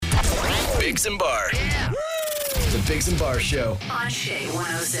Biggs and Bar. Yeah. The Biggs and Bar Show. On Shea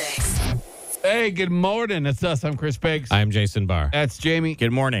 106. Hey, good morning. It's us. I'm Chris Biggs. I'm Jason Barr. That's Jamie.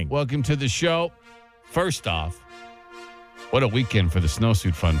 Good morning. Welcome to the show. First off, what a weekend for the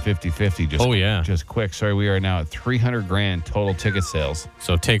Snowsuit Fund 50-50. Just quick. Sorry, we are now at $300,000 total ticket sales.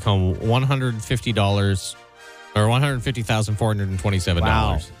 So take home $150 or $150,427.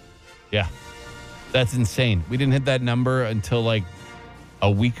 Wow. Yeah. That's insane. We didn't hit that number until like a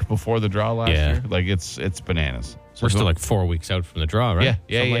week before the draw last year. Like it's bananas. So we're still like 4 weeks out from the draw, right?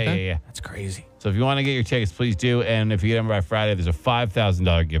 Yeah. That's crazy. So if you want to get your tickets, please do. And if you get them by Friday, there's a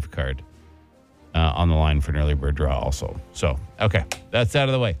 $5,000 gift card on the line for an early bird draw also. So, okay, that's out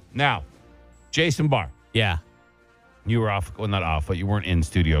of the way. Now, Jason Barr. Yeah. You were off, well, not off, but you weren't in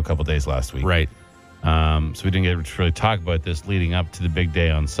studio a couple days last week. Right. So we didn't get to really talk about this leading up to the big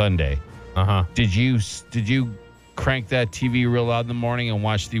day on Sunday. Uh-huh. Did you crank that TV real loud in the morning and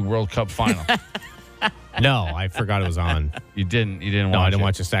watch the World Cup final? No, I forgot it was on. You didn't watch it? No, I didn't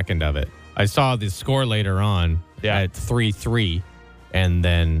watch a second of it. I saw the score later on at 3-3, and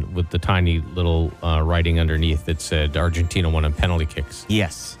then with the tiny little writing underneath that said Argentina won on penalty kicks.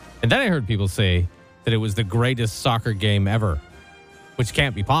 Yes. And then I heard people say that it was the greatest soccer game ever, which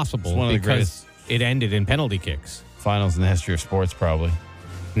can't be possible because it ended in penalty kicks. Finals in the history of sports, probably.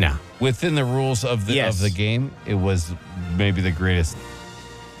 No. Within the rules of the game, it was maybe the greatest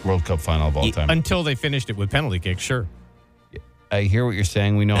World Cup final of all time. Until they finished it with penalty kicks, sure. I hear what you're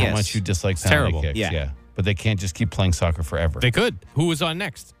saying. We know how much you dislike penalty kicks. Yeah. But they can't just keep playing soccer forever. They could. Who was on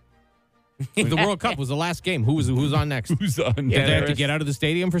next? The World Cup was the last game. Who's on next? Who's on next? Did they have to get out of the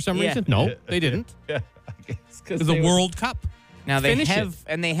stadium for some reason? No, they didn't. Yeah, I guess it was the World Cup. Now they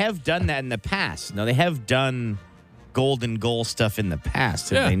have done that in the past. No, they have done golden goal stuff in the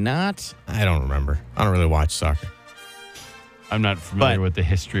past. Have they not? I don't remember. I don't really watch soccer. I'm not familiar with the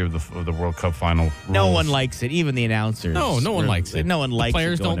history of the World Cup final rules. No one likes it. Even the announcers. No one likes it. No one likes it.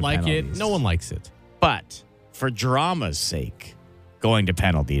 Players don't like it. No one likes it. But for drama's sake, going to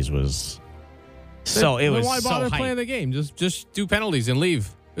penalties was why bother playing the game? Just do penalties and leave.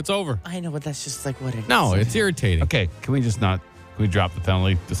 It's over. I know, but that's just like what it is. No, it's irritating. Okay, can we drop the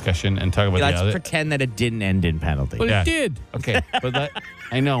penalty discussion and talk about the other? Let's pretend that it didn't end in penalty. But it did. Okay, but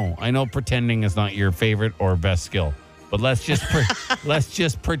I know pretending is not your favorite or best skill. But let's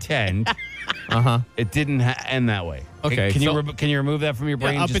just pretend it didn't end that way. Okay. Can you remove that from your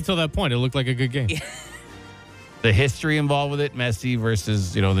brain? Up until that point, it looked like a good game. The history involved with it, Messi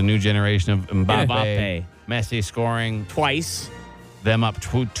versus the new generation of Mbappe. Messi scoring twice. Them up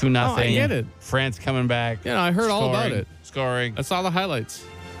 2-0. I get it. France coming back. I heard all about it. Scoring. I saw the highlights.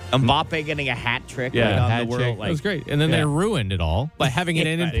 Mbappe getting a hat trick on the world. That was great. And then they ruined it all by having it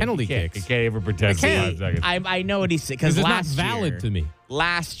end in penalty kicks. You can't even pretend for 5 seconds. I know what he's saying. Because it's not valid to me.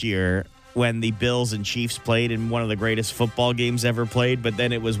 Last year, when the Bills and Chiefs played in one of the greatest football games ever played, but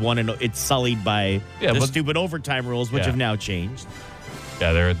then it was it's sullied by the stupid overtime rules, which have now changed.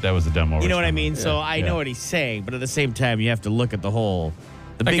 Yeah, that was a dumb overtime. You know what I mean? So I know what he's saying, but at the same time, you have to look at the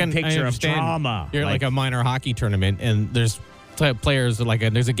big picture of drama. You're like a minor hockey tournament, and there's players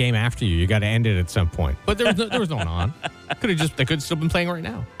there's a game after you. You got to end it at some point. But there was no one on. They could have still been playing right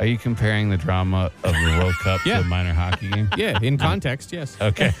now. Are you comparing the drama of the World Cup to a minor hockey game? Yeah, in context, yes.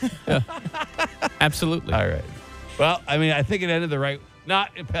 Okay. Absolutely. All right. Well, I mean, I think it ended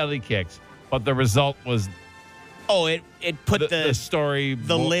not in penalty kicks, but the result was. Oh, it put the story,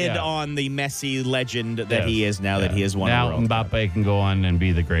 lid on the Messi legend that he is now that he has won. Now a World Mbappe Cup. can go on and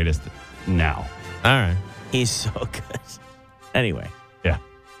be the greatest. Now, all right, he's so good. Anyway, yeah,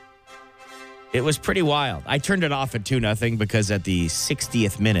 it was pretty wild. I turned it off at 2-0 because at the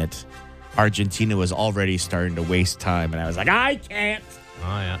 60th minute, Argentina was already starting to waste time, and I was like, I can't. Oh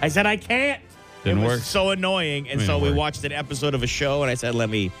yeah, I said I can't. Didn't work. So annoying, and so we watched an episode of a show, and I said, let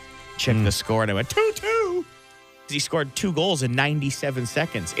me check the score, and I went 2-2. He scored 2 goals in 97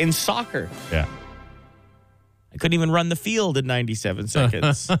 seconds in soccer. Yeah. I couldn't even run the field in 97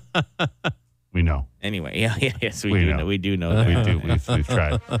 seconds. We know. Anyway, yes, we do know. We do know that. We do. We've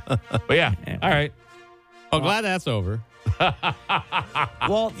tried. But yeah, all right. Well, glad that's over.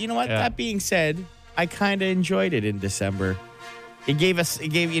 Well, you know what? That being said, I kind of enjoyed it in December. It gave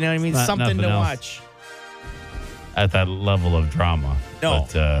you know what I mean? Something to watch. At that level of drama. No.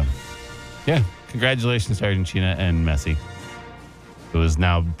 But, yeah. Congratulations to Argentina and Messi, who is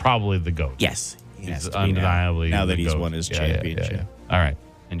now probably the GOAT. Yes. He's undeniably now that the he's GOAT. won his championship. Yeah. All right.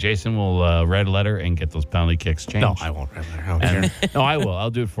 And Jason will write a letter and get those penalty kicks changed. No, I won't write a letter. No, I will.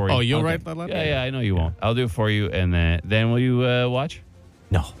 I'll do it for you. Oh, you'll write that letter? Yeah, I know you won't. I'll do it for you, and then will you watch?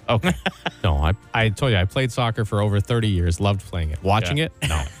 No. Okay. No, I told you, I played soccer for over 30 years, loved playing it. Watching it?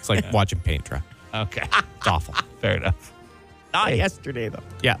 No. It's like watching paint dry. Okay. It's awful. Fair enough. Not yesterday, though.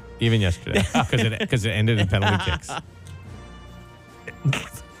 Yeah, even yesterday. Because it ended in penalty kicks.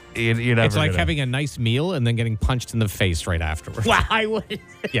 You're never It's like gonna- having a nice meal and then getting punched in the face right afterwards. Wow, I would.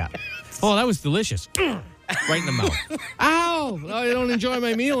 Yeah. Oh, that was delicious. Right in the mouth. Ow! I don't enjoy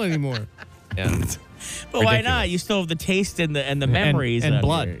my meal anymore. Yeah. But why Ridiculous. not? You still have the taste and the memories. And of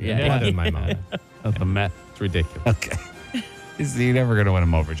blood. your- Yeah, blood in my mouth. Of the Met. It's ridiculous. Okay. You're never going to win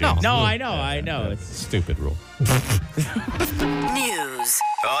him over, James. No, I know. It's Stupid rule. News.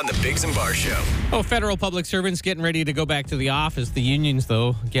 On the Biggs and Bar Show. Oh, federal public servants getting ready to go back to the office. The unions,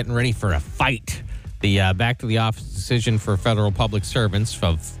 though, getting ready for a fight. The back to the office decision for federal public servants,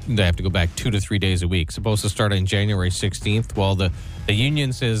 they have to go back 2 to 3 days a week. Supposed to start on January 16th. Well, the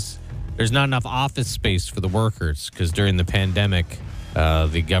union says there's not enough office space for the workers because during the pandemic,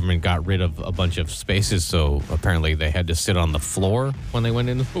 the government got rid of a bunch of spaces. So apparently they had to sit on the floor when they went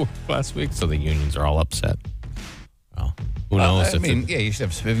into work last week. So the unions are all upset. Well, who knows? I mean, you should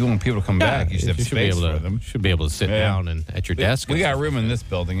have, if you want people to come back, you should have be space able to, for them. Should be able to sit down and at your desk. We got room in this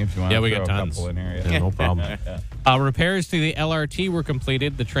building if you want Yeah, to we throw got a tons. couple in here. Yeah, no problem. Repairs to the LRT were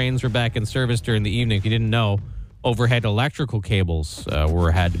completed. The trains were back in service during the evening. If you didn't know, overhead electrical cables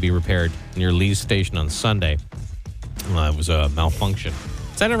had to be repaired near Lee's Station on Sunday. It was a malfunction.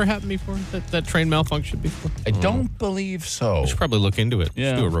 Has that ever happened before? That train malfunctioned before? I don't believe so. We should probably look into it.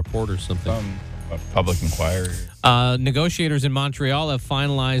 Yeah. Do a report or something. A public inquiry. Negotiators in Montreal have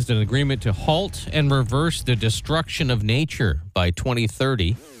finalized an agreement to halt and reverse the destruction of nature by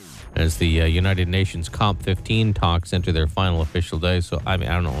 2030 as the United Nations COP15 talks enter their final official day. So, I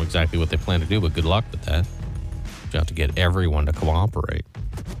don't know exactly what they plan to do, but good luck with that. You have to get everyone to cooperate.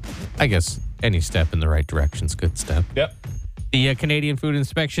 I guess any step in the right direction is a good step. Yep. The Canadian Food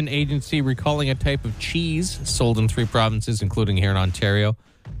Inspection Agency recalling a type of cheese sold in 3 provinces, including here in Ontario.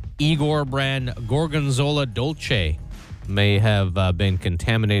 Igor brand Gorgonzola Dolce may have been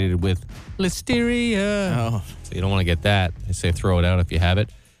contaminated with listeria. Oh. So you don't want to get that. I say throw it out if you have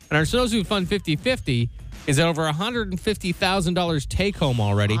it. And our Snowsuit Fund 50/50 is at over $150,000 take home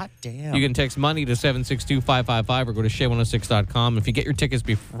already. Hot damn. You can text money to 762-555 or go to shay106.com. If you get your tickets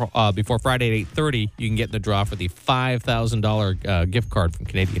before Friday at 8:30, you can get in the draw for the $5,000 gift card from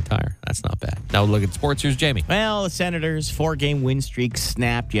Canadian Tire. That's not bad. Now look at sports. Here's Jamie. Well, the Senators' 4-game win streak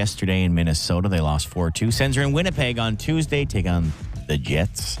snapped yesterday in Minnesota. They lost 4-2. Sens are in Winnipeg on Tuesday, take on the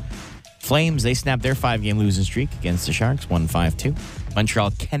Jets. Flames, they snapped their 5-game losing streak against the Sharks, 1-5-2. Montreal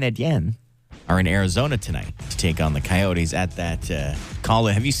Canadiens are in Arizona tonight to take on the Coyotes at that call.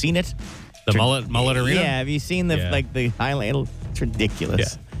 Have you seen it? The mullet arena? Yeah, have you seen the the highlight? It's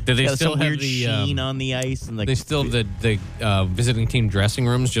ridiculous. Yeah. Do they It's got still some have weird the sheen on the ice and They still have the visiting team dressing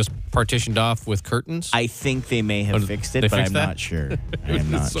rooms just partitioned off with curtains? I think they may have fixed it, they but fixed I'm that? not sure.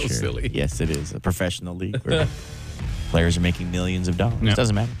 I'm not so sure. silly. Yes, it is a professional league where players are making millions of dollars. Yeah.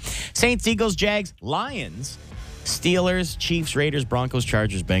 Doesn't matter. Saints, Eagles, Jags, Lions, Steelers, Chiefs, Raiders, Broncos,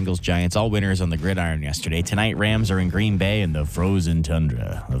 Chargers, Bengals, Giants, all winners on the gridiron yesterday. Tonight, Rams are in Green Bay in the frozen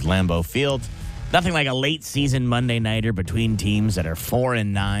tundra of Lambeau Field. Nothing like a late season Monday nighter between teams that are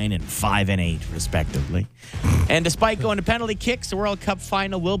 4-9 and 5-8, respectively. And despite going to penalty kicks, the World Cup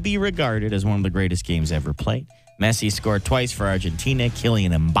final will be regarded as one of the greatest games ever played. Messi scored twice for Argentina.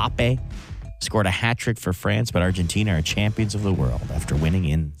 Kylian Mbappe scored a hat trick for France, but Argentina are champions of the world after winning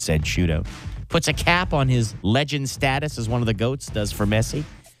in said shootout. Puts a cap on his legend status as one of the GOATs, does for Messi.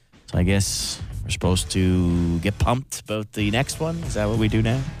 So I guess we're supposed to get pumped about the next one. Is that what we do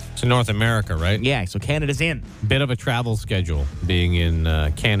now? It's in North America, right? Yeah, so Canada's in. Bit of a travel schedule, being in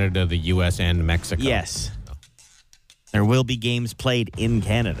Canada, the U.S., and Mexico. Yes. There will be games played in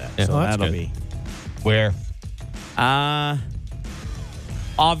Canada. Yeah, so well, that's that'll good. be. Where?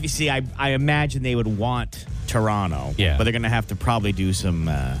 Obviously, I imagine they would want Toronto. Yeah. But they're going to have to probably do some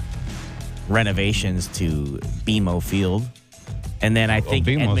renovations to BMO Field. And then I think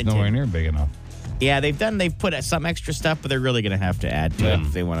BMO's Edmonton. nowhere near big enough. Yeah, they've put some extra stuff, but they're really going to have to add to it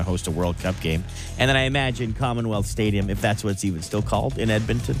if they want to host a World Cup game. And then I imagine Commonwealth Stadium, if that's what it's even still called, in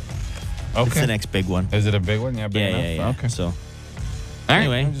Edmonton. Okay. It's the next big one. Is it a big one? Yeah, big enough? Yeah. Okay. So,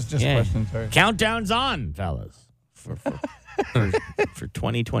 anyway, Just questions. Sorry. countdown's on, fellas, for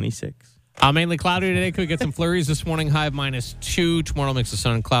 2026. Mainly cloudy today. Could get some flurries this morning. High of -2. Tomorrow makes the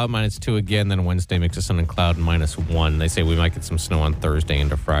sun and cloud -2 again. Then Wednesday makes the sun and cloud -1. They say we might get some snow on Thursday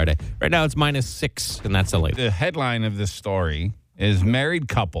into Friday. Right now it's -6, and that's the latest. The headline of this story is married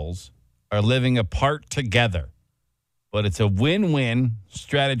couples are living apart together, but it's a win-win,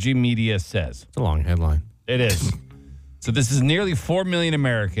 strategy media says. It's a long headline. It is. So this is nearly 4 million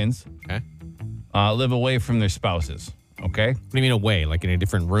Americans Okay. live away from their spouses. Okay. What do you mean away? Like in a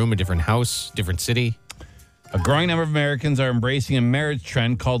different room, a different house, different city? A growing number of Americans are embracing a marriage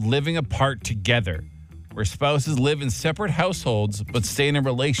trend called living apart together, where spouses live in separate households but stay in a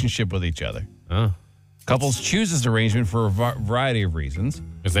relationship with each other. Oh. Couples choose this arrangement for a variety of reasons.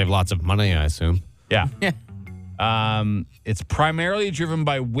 Because they have lots of money, I assume. Yeah. It's primarily driven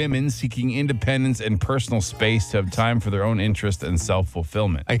by women seeking independence and personal space to have time for their own interest and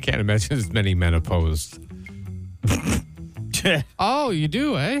self-fulfillment. I can't imagine as many men opposed. Oh, you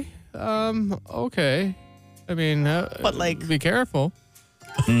do, eh? Okay. I mean, But, like- be careful.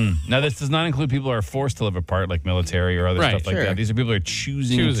 Now, this does not include people who are forced to live apart, like military or other Right, stuff like sure. that. These are people who are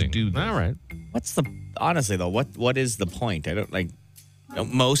choosing to do this. All right. What's the honestly though? What is the point? I don't like.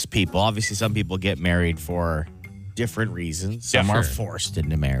 Most people, obviously, some people get married for different reasons. Some Yeah, are sure. forced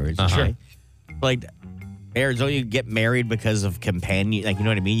into marriage. Uh-huh. Right? Like, marriage, don't you get married because of companion? Like, you know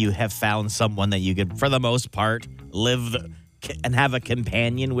what I mean? You have found someone that you could, for the most part, and have a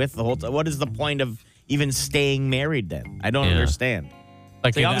companion with the whole time. What is the point of even staying married then? I don't Yeah. understand.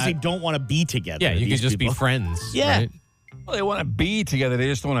 Like They that- obviously don't want to be together. Yeah, you could these just be people. friends. Yeah. Right? Well, they want to be together. They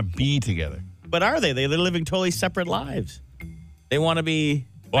just don't want to be together. But are they? They're living totally separate lives. They want to be.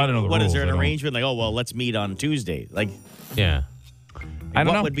 Well, I don't know the What is rules. there an I don't- arrangement? Like, oh well, let's meet on Tuesday. Like, Yeah. I don't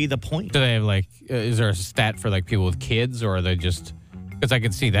what know. would be the point? Do they have like, is there a stat for like people with kids, or are they just, because I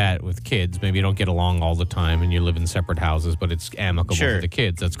could see that with kids, maybe you don't get along all the time and you live in separate houses, but it's amicable Sure. for the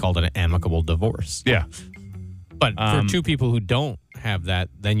kids. That's called an amicable divorce. Yeah. But for two people who don't have that,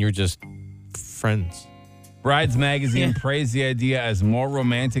 then you're just friends. Brides Magazine praised the idea as more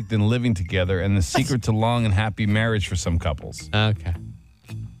romantic than living together and the secret to long and happy marriage for some couples. Okay.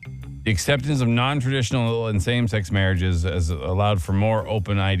 The acceptance of non-traditional and same-sex marriages has allowed for more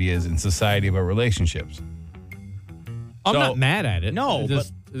open ideas in society about relationships. I'm So- not mad at it. No, I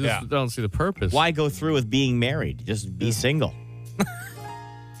just, yeah. I don't see the purpose. Why go through with being married? Just be single.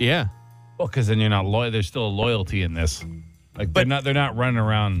 Yeah. Well, because then you're not loyal. There's still a loyalty in this. Like they're not running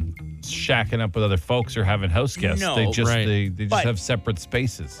around shacking up with other folks or having house guests. No, they just right. they just But- have separate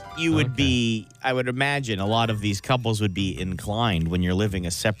spaces. You would be. I would imagine a lot of these couples would be inclined when you're living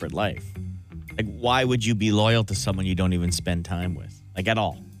a separate life. Like, why would you be loyal to someone you don't even spend time with, like at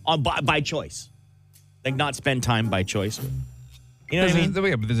all, by choice? Like, not spend time by choice with. You know what I mean?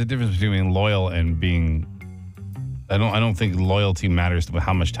 Yeah, but there's a difference between being loyal and being. I don't think loyalty matters to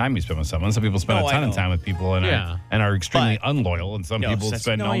how much time you spend with someone. Some people spend No, a I ton of know. time with people and Yeah. are extremely But- unloyal, and some No, people that's-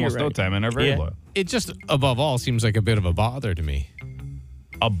 spend no, you're almost no right. time and are very Yeah. loyal. It just, above all, seems like a bit of a bother to me.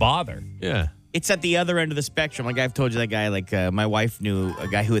 A bother. Yeah. It's at the other end of the spectrum. Like I've told you, that guy. Like my wife knew a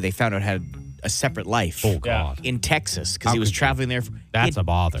guy who they found out had a separate life. Oh, God. In Texas because How he was could you? traveling there. That's a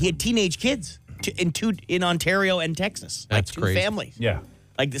bother. He had teenage kids in Ontario and Texas. That's like two crazy. families. Yeah.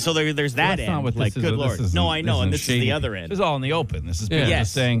 Like so, there's that That's end. not what Like, this is. good This lord. isn't- No, I know, isn't and this is shady. the other end. This is all in the open. This is people Yes.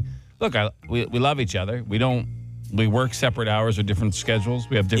 just saying, look, we love each other. We work separate hours or different schedules.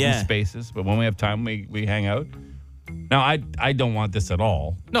 We have different Yeah. spaces, but when we have time, we hang out. Now, I don't want this at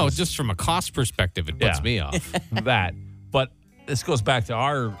all. No, just from a cost perspective, it puts Yeah. me off. That, but this goes back to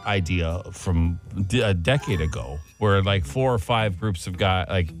our idea from a decade ago, where like 4 or 5 groups of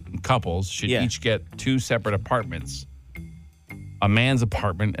couples should Yeah. each get 2 separate apartments. A man's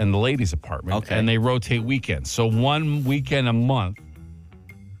apartment and the lady's apartment, Okay. and they rotate weekends. So 1 weekend a month,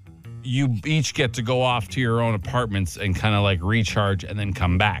 you each get to go off to your own apartments and kind of like recharge and then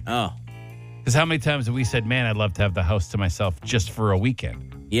come back. Oh, Because how many times have we said, man, I'd love to have the house to myself just for a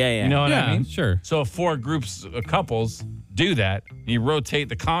weekend? yeah. You know what Yeah, I mean? sure. So if 4 groups of couples do that, you rotate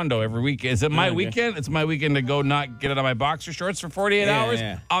the condo every week. Is it my Okay. weekend? It's my weekend to go not get out of my boxer shorts for 48 Yeah, hours?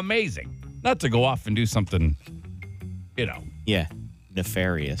 yeah. Amazing. Not to go off and do something, Yeah,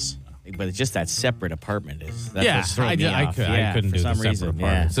 nefarious. But it's just that separate apartment is. That's Yeah, what's throwing me off. I Yeah, couldn't for do some the separate reason.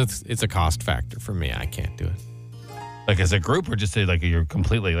 apartments. It's a cost factor for me. I can't do it. like as a group, or just say like you're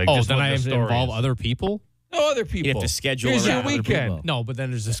completely like. Oh, just then what I the have to story involve is. other people? No other people. You have to schedule Here's your around other weekend. people. No, but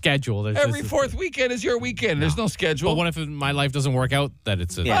then there's a schedule. There's Every this- 4th weekend is your weekend. There's no schedule. But what if my life doesn't work out that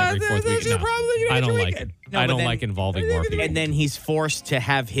it's Yeah. every 4th There's week? your No, problem, you don't I get don't your like weekend. it. No, I but don't then- like involving more people. And then he's forced to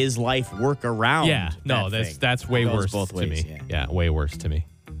have his life work around. Yeah, no, that thing. that's way It goes worse both to ways, me. yeah. Yeah, way worse to me.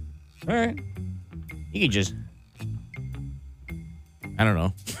 All right. You could just. I don't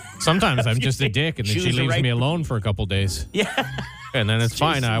know. Sometimes I'm just a dick, and then she Choose the leaves right- me alone for a couple days, Yeah. and then it's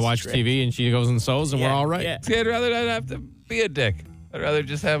fine. I Jesus watch Christ. TV, and she goes and sews, and we're Yeah, all right. yeah. See, I'd rather not have to be a dick. I'd rather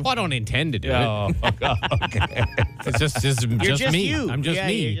just have. Well, I don't intend to do it. Oh, okay. It's just just me. you. I'm just Yeah,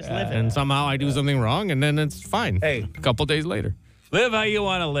 me. you're just living. And somehow I do something wrong, and then it's fine. Hey. A couple days later. Live how you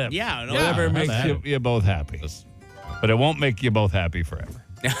want to live. Yeah, no, Whatever Yeah, makes that's you both happy. But it won't make you both happy forever.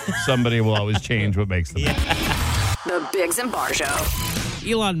 Somebody will always change what makes them happy. The Biggs and Bar Show.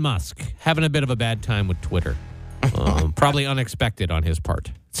 Elon Musk having a bit of a bad time with Twitter. Probably unexpected on his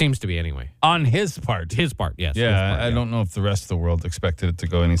part. Seems to be anyway. On his part. His part, yes. Yeah, his part, I don't know if the rest of the world expected it to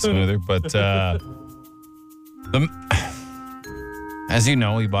go any smoother, but as you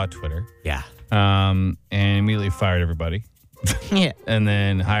know, he bought Twitter. Yeah. And immediately fired everybody. Yeah. And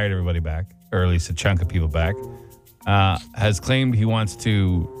then hired everybody back, or at least a chunk of people back. Has claimed he wants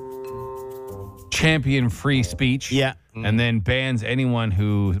to champion free speech. Yeah. And then bans anyone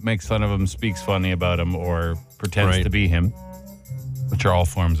who makes fun of him, speaks funny about him, or pretends to be him, which are all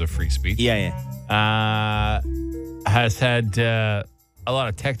forms of free speech. Yeah. Has had a lot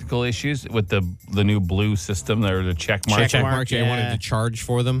of technical issues with the new blue system, or the check mark. Check mark, yeah. Wanted to charge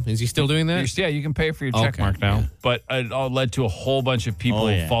for them. Is he still doing that? Yeah, you can pay for your check mark now. Yeah. But it all led to a whole bunch of people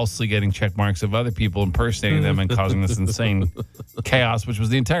yeah. falsely getting check marks of other people, impersonating them, and causing this insane chaos, which was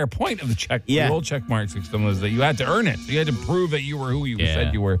the entire point of the old check mark system, was that you had to earn it. You had to prove that you were who you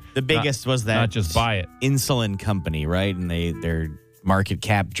said you were. The biggest was that not just buy it. insulin company, right? And their market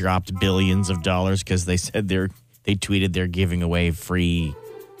cap dropped billions of dollars because they said they tweeted they're giving away free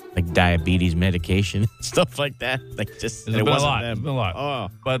diabetes medication, stuff like that. It's been a lot. It's been a lot. Oh.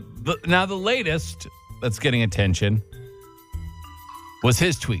 But now the latest that's getting attention was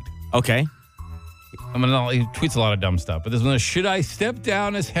his tweet. Okay. He tweets a lot of dumb stuff, but this one is, should I step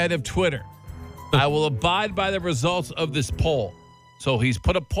down as head of Twitter? I will abide by the results of this poll. So he's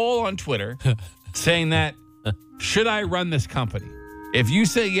put a poll on Twitter saying that, should I run this company? If you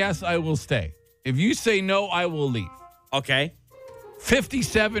say yes, I will stay. If you say no, I will leave. Okay.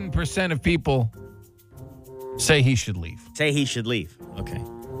 57% of people say he should leave. Okay.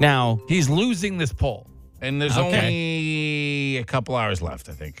 Now, he's losing this poll. And there's only a couple hours left,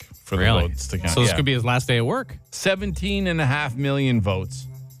 I think, for the votes to count. So this could be his last day at work. 17.5 million votes.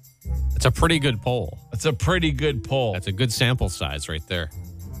 It's a pretty good poll. That's a pretty good poll. That's a good sample size right there.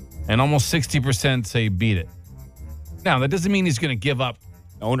 And almost 60% say beat it. Now, that doesn't mean he's going to give up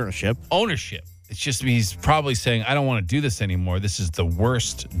ownership. It's just he's probably saying, I don't want to do this anymore. This is the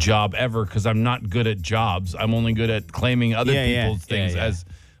worst job ever because I'm not good at jobs. I'm only good at claiming other people's things as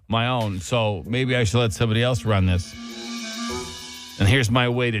my own. So maybe I should let somebody else run this. And here's my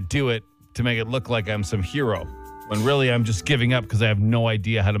way to do it to make it look like I'm some hero. When really I'm just giving up because I have no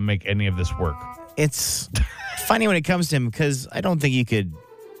idea how to make any of this work. It's funny when it comes to him because I don't think you could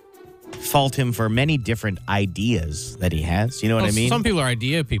fault him for many different ideas that he has. You know what I mean? Some people are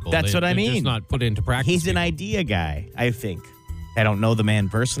idea people. That's what I mean. Just not put into practice. He's an idea guy, I think. I don't know the man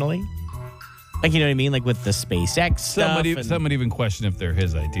personally. You know what I mean? With the SpaceX stuff. Some would even question if they're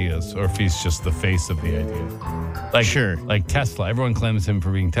his ideas or if he's just the face of the idea. Sure. Like Tesla. Everyone claims him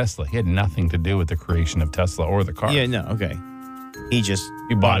for being Tesla. He had nothing to do with the creation of Tesla or the car. Yeah, no, okay.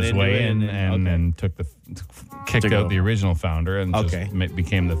 He bought his way in and kicked out the original founder and just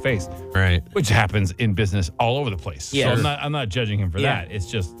became the face. Right. Which happens in business all over the place. Yeah. So I'm not judging him for that. It's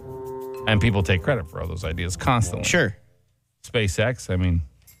just, and people take credit for all those ideas constantly. Sure. SpaceX,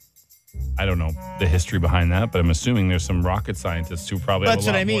 I don't know the history behind that, but I'm assuming there's some rocket scientists who probably have a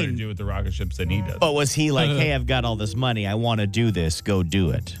lot more to do with the rocket ships than he does. But was he like, hey, I've got all this money. I want to do this. Go do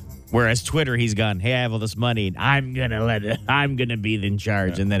it. Whereas Twitter, he's gone, hey, I have all this money. And I'm going to be in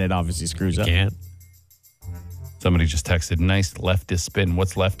charge. Yeah. And then it obviously screws up. Can't. Somebody just texted, nice leftist spin.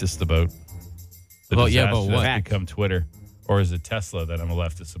 What's leftist about? But what? That's become Twitter. Or is it Tesla that I'm a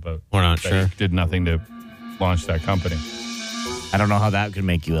leftist about? We're not sure. Did nothing to launch that company. I don't know how that could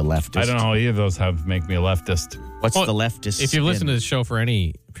make you a leftist. I don't know how either of those make me a leftist. What's the leftist If you listen to the show for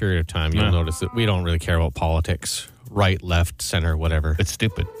any period of time, you'll notice that we don't really care about politics. Right, left, center, whatever. It's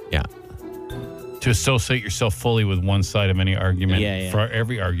stupid. Yeah. To associate yourself fully with one side of any argument for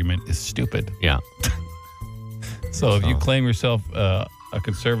every argument is stupid. Yeah. So if you claim yourself a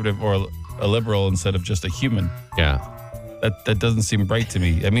conservative or a liberal instead of just a human, that doesn't seem right to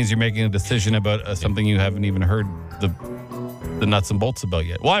me. That means you're making a decision about something you haven't even heard the nuts and bolts about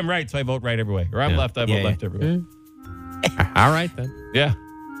yet. Well, I'm right, so I vote right every way. Or I'm left, I vote left every way. All right, then. Yeah.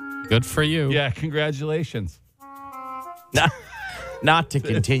 Good for you. Yeah, congratulations. Not to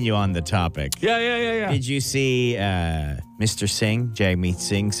continue on the topic. Yeah. Did you see Mr. Singh, Jagmeet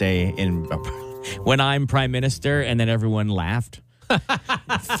Singh, say when I'm prime minister, and then everyone laughed?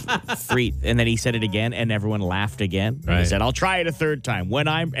 And then he said it again, and everyone laughed again. Right. He said, I'll try it a third time.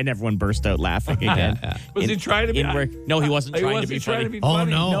 And everyone burst out laughing again. Was he trying to be No, he wasn't trying to be funny. Oh,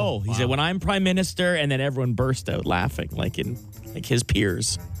 no. No. He said, when I'm prime minister, and then everyone burst out laughing like his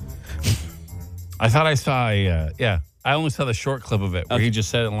peers. I thought I saw I only saw the short clip of it where he just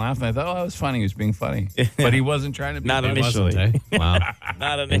said it and laughed, and I thought, oh, that was funny. He was being funny. But he wasn't trying to be Not funny. initially. Wasn't, eh? Wow.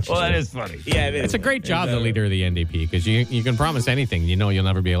 Not initially. Well, that is funny. Yeah, it is. It's a great job, the leader of the NDP, because you can promise anything. You know you'll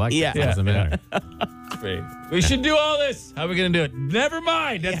never be elected. Yeah. It doesn't matter. Great. We should do all this. How are we going to do it? Never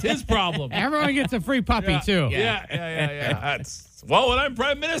mind. That's his problem. Everyone gets a free puppy, too. Yeah. Well, when I'm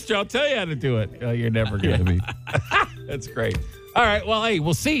prime minister, I'll tell you how to do it. You're never going to be. That's great. All right. Well, hey,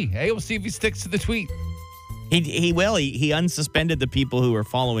 we'll see. We'll see if he sticks to the tweet. He will. He unsuspended the people who were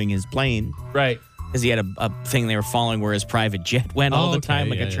following his plane. Right. Because he had a thing they were following where his private jet went all the okay, time,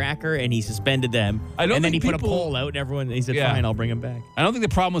 like yeah, a yeah. tracker, and he suspended them. I don't and then he think put a people- poll out, and everyone, he said, Yeah. fine, I'll bring him back. I don't think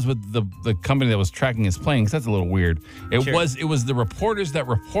the problem was with the company that was tracking his plane, because that's a little weird. It Sure. was the reporters that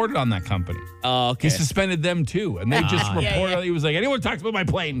reported on that company. Oh, okay. He suspended them too, and they just reported. He was like, anyone talks about my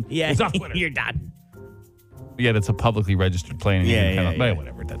plane, Yeah, it's off Twitter. you're done. Yet it's a publicly registered plane. Yeah.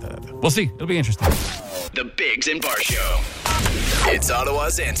 Whatever. We'll see. It'll be interesting. The Biggs and Bar Show. It's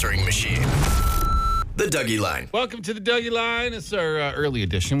Ottawa's answering machine. The Dougie Line. Welcome to the Dougie Line. It's our early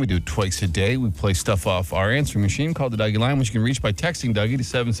edition. We do it twice a day. We play stuff off our answering machine called the Dougie Line, which you can reach by texting Dougie to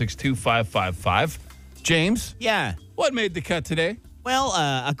 762-555. James, Yeah. what made the cut today? Well,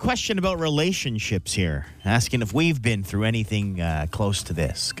 a question about relationships here. Asking if we've been through anything close to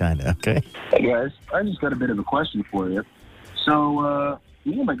this, kind of. Okay. Hey guys, I just got a bit of a question for you. So,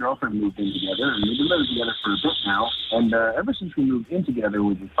 me and my girlfriend moved in together, and we've been living together for a bit now. And ever since we moved in together,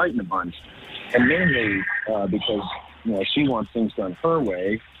 we've been fighting a bunch. And mainly because, she wants things done her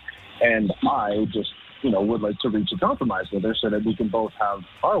way, and I just, would like to reach a compromise with her so that we can both have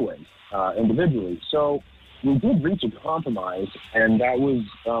our way individually. So we did reach a compromise, and that was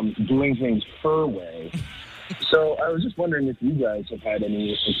doing things her way. So I was just wondering if you guys have had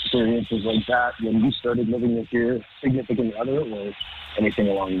any experiences like that when you started living with your significant other or anything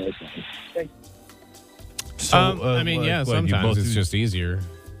along those lines. Thanks. So, sometimes it's just easier.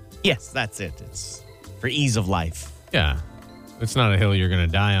 Yes, that's it. It's for ease of life. Yeah. It's not a hill you're going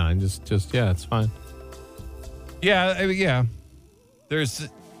to die on. Just it's fine. Yeah.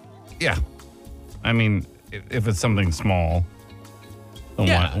 I mean, if it's something small,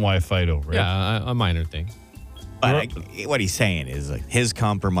 then why fight over it? Yeah, a minor thing. But what he's saying is like his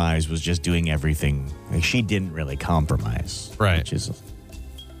compromise was just doing everything. Like, she didn't really compromise. Right. Which is,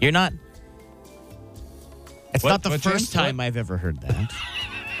 you're not. It's not the what, first James? time I've ever heard that.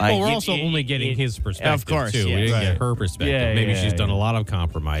 Well, we're also only getting his perspective, of course, too. yeah. We didn't Right. get her perspective. Yeah, Maybe yeah, she's done yeah. a lot of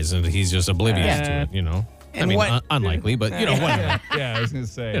compromise, and he's just oblivious to it, And I mean, what- unlikely, but, whatever. Yeah, I was going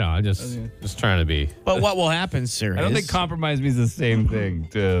to say. I'm just trying to be. But what will happen, sir? I don't think compromise means the same thing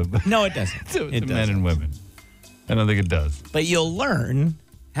to No, it doesn't. to It men doesn't. and women. I don't think it does. But you'll learn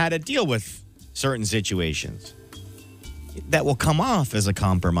how to deal with certain situations that will come off as a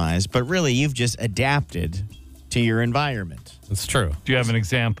compromise, but really you've just adapted to your environment. It's true. Do you have an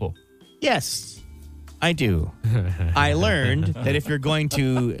example? Yes, I do. I learned that if you're going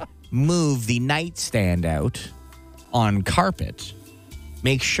to move the nightstand out on carpet,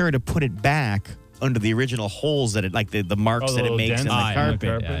 make sure to put it back under the original holes that it, like the marks Oh, that it little makes in the dents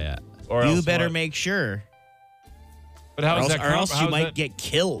carpet. Yeah. Or You else better what? make sure, But how or is else, that? or else how you is might that- get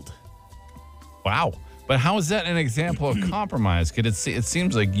killed. Wow. But how is that an example of compromise? Because it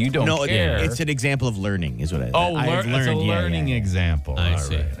seems like you don't No, care. it's an example of learning, is what I. Oh, I've it's a learned. Yeah, learning yeah, yeah. example. I All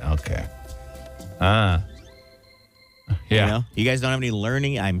see. right. Okay. Yeah. You know? You guys don't have any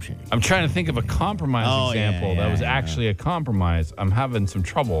learning. I'm sure. I'm trying to think of a compromise Oh, yeah, example yeah, that was yeah. actually a compromise. I'm having some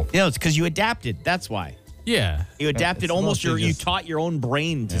trouble. It's because you adapted. That's why. Yeah. You adapted it's almost mostly you just- taught your own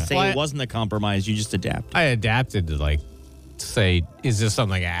brain to say Well, it wasn't a compromise. You just adapted. I adapted to say, is this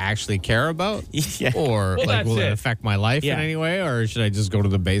something I actually care about? Yeah. Or Well, that's will it it. affect my life Yeah. in any way? Or should I just go to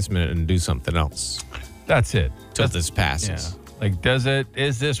the basement and do something else That's it. till this passes? Yeah. Like,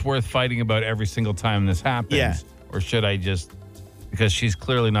 is this worth fighting about every single time this happens? Yeah. Or should I just, because she's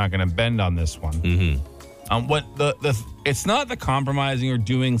clearly not going to bend on this one. Mm-hmm. It's not the compromising or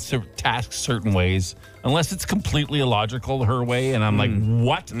doing tasks certain ways, unless it's completely illogical her way. And I'm like,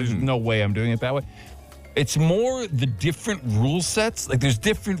 what? There's no way I'm doing it that way. It's more the different rule sets. Like, there's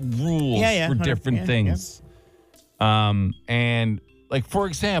different rules Yeah, for 100%, different yeah, things. And like, for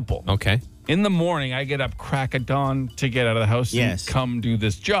example, Okay. in the morning, I get up crack of dawn to get out of the house Yes. and come do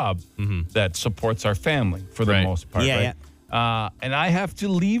this job that supports our family for the Right. most part. Yeah, right? And I have to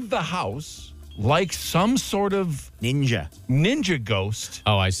leave the house like some sort of Ninja. ninja ghost.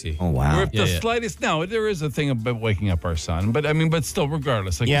 Oh, I see. Oh, wow. Where if the Yeah. slightest, now there is a thing about waking up our son, but still,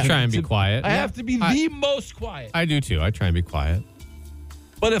 regardless, like, Yeah. Try and be quiet. I have to be the most quiet. I do too. I try and be quiet.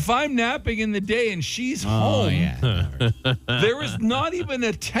 But if I'm napping in the day and she's home, there is not even an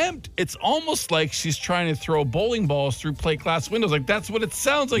attempt. It's almost like she's trying to throw bowling balls through plate glass windows. Like, that's what it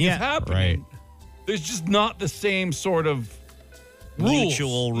sounds like is happening. Right. There's just not the same sort of rules.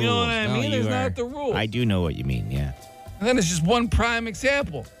 Mutual rules. You know what I mean? There's not the rules. I do know what you mean, yeah. And then it's just one prime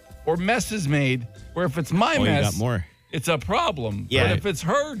example. Or messes made, where if it's my mess, you got more. It's a problem. Yeah. But if it's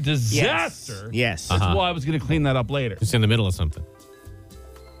her disaster, Yes. that's why I was going to clean that up later. It's in the middle of something.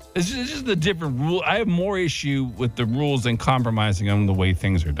 It's just a different rule. I have more issue with the rules than compromising on the way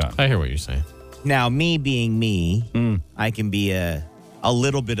things are done. I hear what you're saying. Now, me being me, I can be a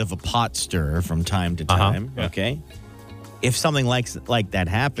little bit of a pot stirrer from time to time, okay? If something like that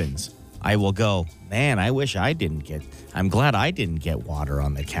happens, I will go, man, I'm glad I didn't get water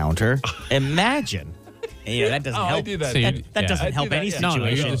on the counter. Imagine. That doesn't help. I do that. So that doesn't help any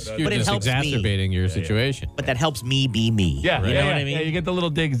situation. You're but it just helps exacerbating your situation. But that helps me be me. Yeah, you know what I mean? Yeah, you get the little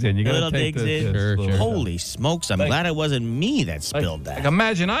digs in. You got little to take digs in. Sure. Holy smokes! I'm glad it wasn't me that spilled that. Like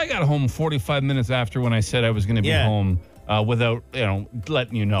imagine I got home 45 minutes after when I said I was going to be home without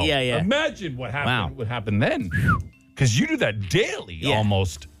letting you know. Yeah. Imagine what happened. Wow. What happened then? Because you do that daily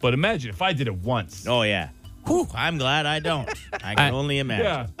almost. But imagine if I did it once. Oh yeah. Whew, I'm glad I don't. I can only imagine.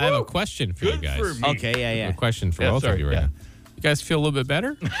 Yeah. I have a question for you Good guys. for me. Okay, I have yeah. a question for both of you right now. You guys feel a little bit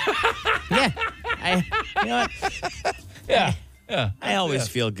better? Yeah. You know what? Yeah. I always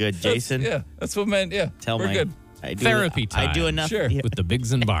feel good, Jason. That's what meant. Yeah. We're good. I do, Therapy time. I do enough. Sure. With the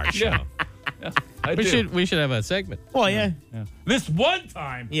Biggs and Bar Show. I do. We should have a segment. Well, yeah. This one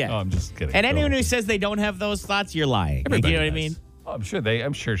time. Yeah. Oh, I'm just kidding. And anyone who says they don't have those thoughts, you're lying. Everybody you know what I does. mean? Oh,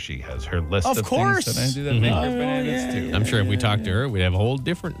 I'm sure she has her list Of of course. things that I do that make her bananas too. I'm sure if we talked to her, we'd have a whole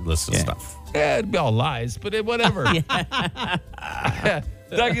different list of stuff. Yeah, it'd be all lies, but whatever.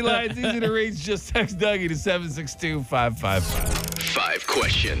 Dougie Line's easy to reach. Just text Dougie to 762-555. 5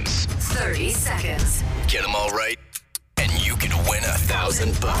 questions. 30 seconds. Get them all right, and you could win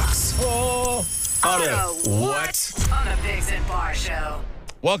 $1,000. What? On the Biggs and Bar Show.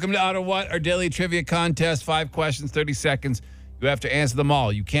 Welcome to OttaWHAT, our daily trivia contest. 5 questions, 30 seconds. You have to answer them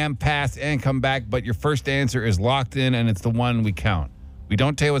all. You can pass and come back, but your first answer is locked in, and it's the one we count. We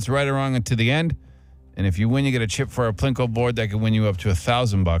don't tell you what's right or wrong until the end. And if you win, you get a chip for our Plinko board that can win you up to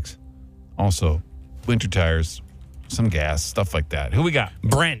 $1,000. Also, winter tires, some gas, stuff like that. Who we got?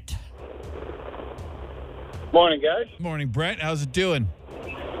 Brent. Morning, guys. Morning, Brent. How's it doing?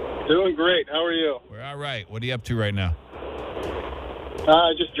 Doing great. How are you? We're all right. What are you up to right now?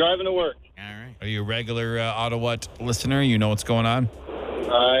 Just driving to work. All right. Are you a regular OttaWHAT listener? You know what's going on?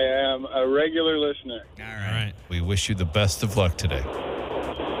 I am a regular listener. All All right. We wish you the best of luck today.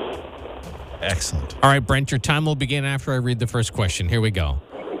 Excellent. All right, Brent, your time will begin after I read the first question. Here we go.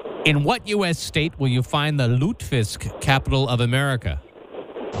 In what U.S. state will you find the Lutefisk capital of America?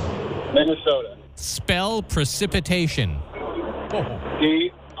 Minnesota. Spell precipitation.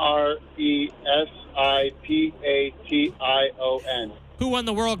 Precipitation. Who won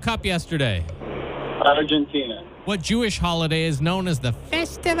the World Cup yesterday? Argentina. What Jewish holiday is known as the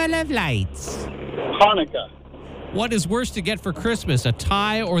Festival of Lights? Hanukkah. What is worse to get for Christmas, a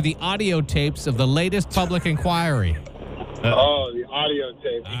tie or the audio tapes of the latest public inquiry? Oh, the audio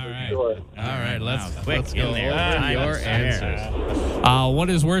tape. All right. Sure. All right, let's quick go in there. over your answers. What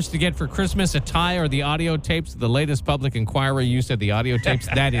is worse to get for Christmas, a tie or the audio tapes of the latest public inquiry? You said the audio tapes.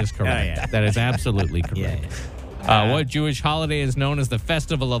 That is correct. yeah. That is absolutely correct. What Jewish holiday is known as the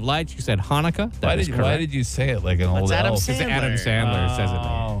Festival of Lights? You said Hanukkah. That is correct. Why did you say it like an old Adam elf? Sandler. Because Adam Sandler says it.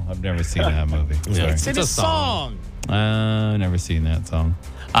 Oh, I've never seen that movie. Sorry. It's in a song. Never seen that song.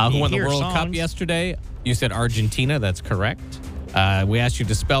 Who won the hear World Cup songs. yesterday? You said Argentina. That's correct. We asked you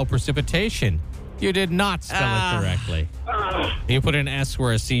to spell precipitation. You did not spell it correctly. You put an S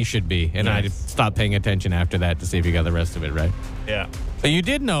where a C should be, and I stopped paying attention after that to see if you got the rest of it right. Yeah. But you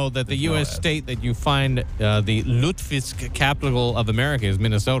did know that the U.S. state that you find the Lutefisk capital of America is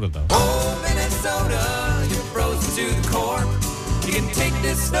Minnesota, though. Oh, Minnesota, you're frozen to the core. You can take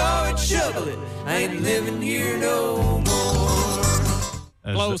this snow and shovel it. I ain't living here no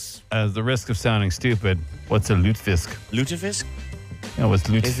more. Close. As the risk of sounding stupid, what's a lutefisk? Lutefisk? Yeah, what's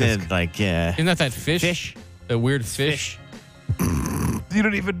Is lutefisk? it like, Isn't that fish? Fish. The weird fish? You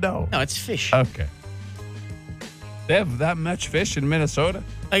don't even know. No, it's fish. Okay. They have that much fish in Minnesota?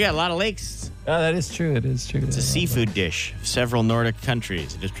 I got a lot of lakes. Oh, that is true. It is true. It's a seafood dish of several Nordic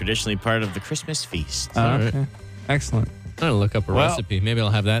countries. It is traditionally part of the Christmas feast. Okay. Excellent. I'm going to look up a Well- recipe. Maybe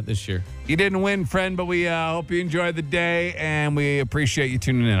I'll have that this year. You didn't win, friend, but we hope you enjoyed the day, and we appreciate you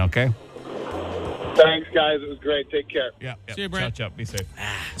tuning in, okay? Thanks, guys. It was great. Take care. Yeah. See you, Brent. Ciao. Be safe.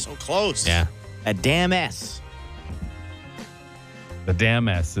 So close. Yeah. A damn S. The damn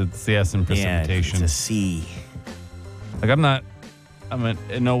S. It's the S in precipitation. Yeah, it's a C. Like I'm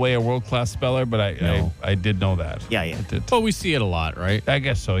in no way a world-class speller, but I did know that. Yeah. I did. Well, we see it a lot, right? I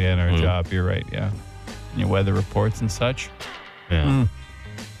guess so, yeah, in our job. You're right, yeah. In your weather reports and such. Yeah.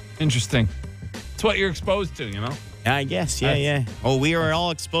 Interesting. It's what you're exposed to, you know? I guess, yeah. Oh, we were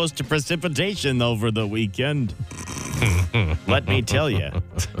all exposed to precipitation over the weekend. Let me tell you.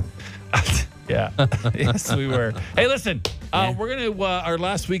 Yeah. Yes, we were. Hey, listen, we're going to, our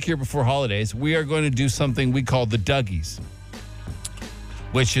last week here before holidays, we are going to do something we call the Dougies,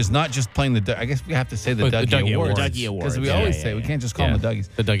 which is not just playing I guess we have to say the Dougie Awards. Dougie Awards. Because we always say, we can't just call them the Dougies.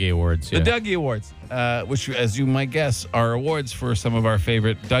 The Dougie Awards, The Dougie Awards, which, as you might guess, are awards for some of our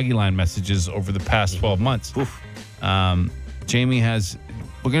favorite Dougie line messages over the past 12 months. Jamie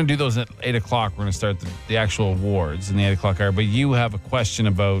we're going to do those at 8 o'clock. We're going to start the actual awards in the 8 o'clock hour. But you have a question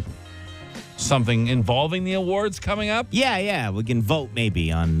about something involving the awards coming up? Yeah. We can vote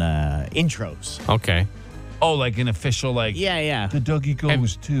maybe on intros. Okay. Oh, like an official, Yeah. the Dougie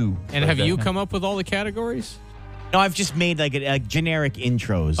goes to. And have you come up with all the categories? No, I've just made like a generic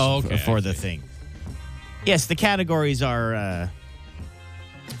intros for the thing. Yes, the categories are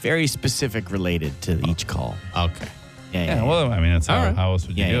very specific related to each call. Okay. Yeah. Well, I mean, that's how right. else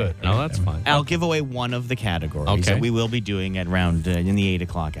would you do it? No, that's fine. I'll give away one of the categories that we will be doing at around in the 8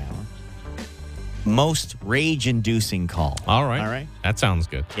 o'clock hour. Most rage-inducing call. All right. That sounds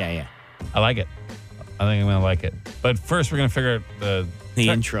good. Yeah. I like it. I think I'm going to like it. But first, we're going to figure out the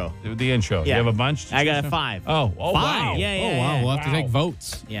intro. The intro. Yeah. You have a bunch? I got a 5. Oh, Five. wow. Yeah. Oh, wow. We'll have to take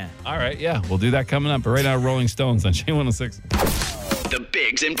votes. Yeah. All right, yeah. We'll do that coming up. But right now, Rolling Stones on J106. The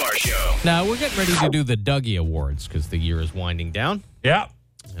Biggs and Bar Show. Now, we're getting ready to do the Dougie Awards because the year is winding down. Yeah.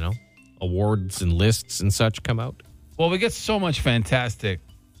 You know, awards and lists and such come out. Well, we get so much fantastic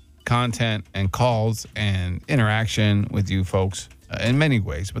content and calls and interaction with you folks in many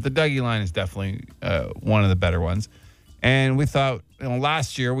ways. But the Dougie line is definitely one of the better ones. And we thought,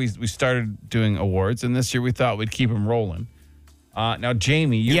 last year we started doing awards, and this year we thought we'd keep them rolling. Now,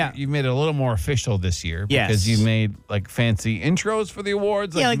 Jamie, you've made it a little more official this year because you made like fancy intros for the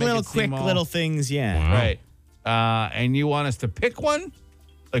awards. Like little quick little things, Right. And you want us to pick one?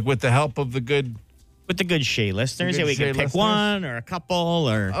 Like with the help of the good... With the good Shay listeners. The good We can Shay pick listeners. one or a couple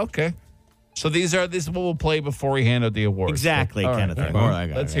or... Okay. So this is what we'll play before we hand out the awards. Exactly, All kind of right, thing. all All right.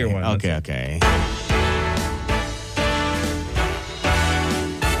 right, Let's hear one. Okay.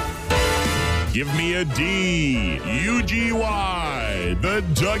 Give me a D. UGY. The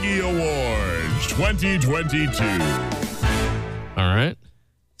Dougie Awards 2022. All right.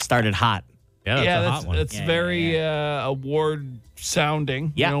 Started hot. Yeah, that's a hot one. It's very award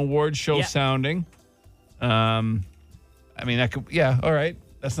sounding. Yeah. Award show sounding. I mean, that could. Yeah. All right.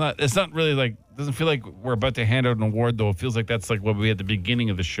 It's not really like. Doesn't feel like we're about to hand out an award though. It feels like that's like what we had at the beginning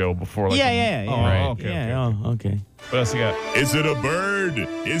of the show before. Like, Yeah. Oh, Right. okay. Okay. What else you got? Is it a bird?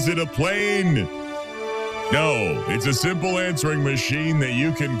 Is it a plane? No, it's a simple answering machine that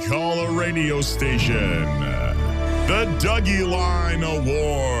you can call a radio station. The Dougie Line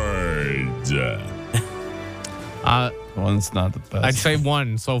Awards. One's not the best. I'd say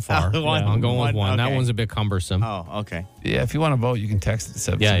one so far. One. I'm going with one. That Okay. one's a bit cumbersome. Oh, okay. Yeah, if you want to vote, you can text it to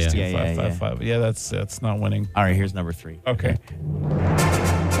 762-555. Yeah, that's not winning. All right, here's number 3. Okay.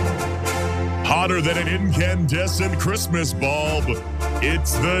 Hotter than an incandescent Christmas bulb.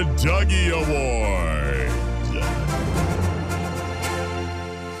 It's the Dougie Awards.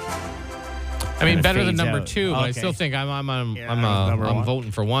 I mean, Kinda better than fades number out. 2, but I Okay. still think I'm number one.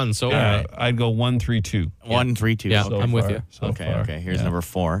 voting for one. So Yeah, I'd go 1, 3, 2. 1, 3, 2. Yeah, Okay. I'm with you. Okay. Here's number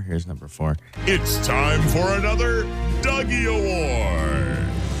 4. It's time for another Dougie Award.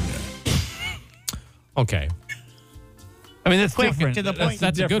 Okay. I mean, that's Quick, different. to the point.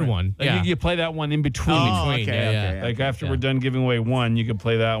 That's a good different. one. Like Yeah. you play that one in between. Oh, between, okay, yeah. okay. Like after we're done giving away one, you can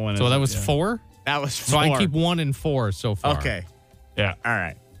play that one. So that was 4? That was 4. So I keep 1 and 4 so far. Okay. Yeah. All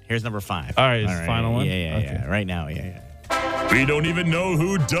right. Here's number 5. All right, is the final one? Yeah. Okay. Right now, yeah. We don't even know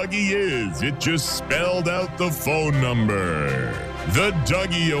who Dougie is. It just spelled out the phone number. The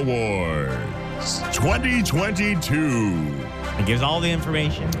Dougie Awards 2022. It gives all the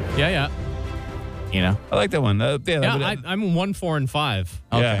information, Yeah. you know? I like that one. Yeah, I'm 1, 4, and 5.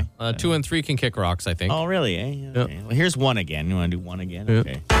 Yeah. 2 and 3 can kick rocks, I think. Oh, really? Okay. Well, here's 1 again. You want to do 1 again? Yeah.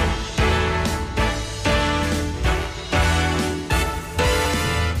 Okay.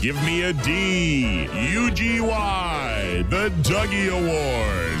 Give me a D. UGY. The Dougie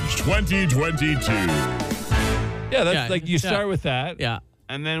Awards 2022. Yeah, that's Yeah, like you start with that. Yeah.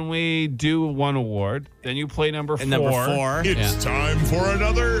 And then we do one award. Then you play number 4. And number 4. It's time for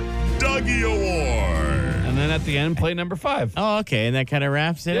another Dougie Award. And then at the end, play number 5. Oh, okay. And that kind of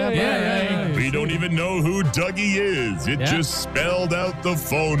wraps it up. Yeah. We don't even know who Dougie is. It just spelled out the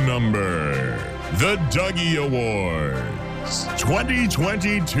phone number. The Dougie Awards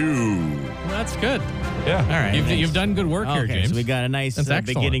 2022. That's good. Yeah. All right. You've done good work here, Okay, James. so we got a nice That's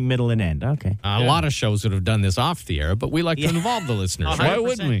excellent. beginning, middle, and end. Okay. A lot of shows would have done this off the air, but we like to involve the listeners. Why Right?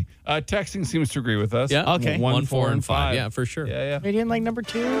 wouldn't we? Texting seems to agree with us. Yeah. Okay. 1, 4, and 5. Yeah, for sure. Yeah. We didn't like number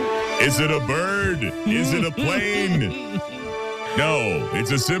 2? Is it a bird? Is it a plane? No,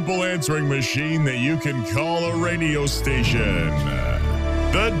 it's a simple answering machine that you can call a radio station.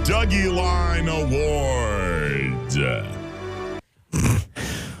 The Dougie Line Awards.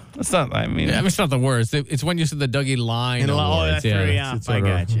 It's not, I mean, It's not the worst. It's when you said the Dougie Line Awards. that threw you off. I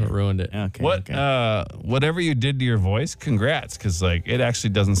got you. It ruined it. Okay. whatever you did to your voice, congrats, because like it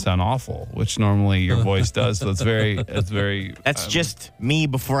actually doesn't sound awful, which normally your voice does. So it's very. That's just me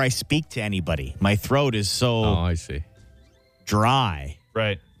before I speak to anybody. My throat is so Oh, I see. dry.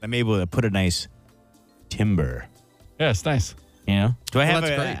 right. I'm able to put a nice timbre. Yeah, it's nice. You know? Do I have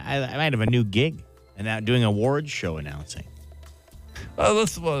that's a? great. I might have a new gig, and now doing awards show announcing.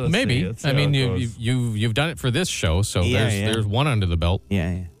 Let's Maybe. see. Let's see I how mean, it goes. you've done it for this show, so Yeah, there's one under the belt.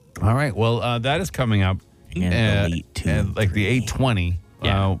 Yeah. All right. Well, that is coming up. And Elite 2 and like the 8:20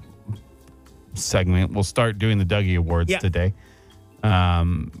 segment. We'll start doing the Dougie Awards today.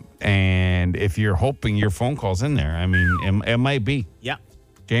 And if you're hoping your phone call's in there, I mean, it might be. Yeah.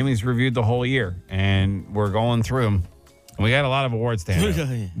 Jamie's reviewed the whole year, and we're going through them. And we got a lot of awards to hand out.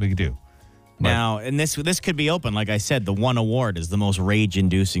 We could do. Now, and this could be open. Like I said, the one award is the most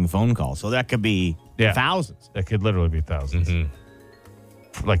rage-inducing phone call. So that could be thousands. That could literally be thousands.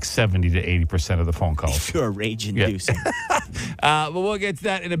 Like 70 to 80% of the phone calls. Pure rage-inducing. But we'll get to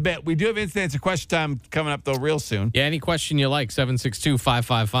that in a bit. We do have instant answer question time coming up, though, real soon. Yeah, any question you like,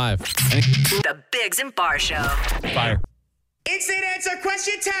 762-555. The Biggs and Bar Show. Fire. Instant answer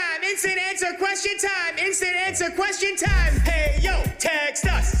question time. Instant answer question time. Instant answer question time. Hey, yo, text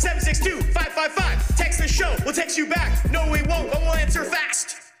us. 762-555. Text the show. We'll text you back. No, we won't, but we'll answer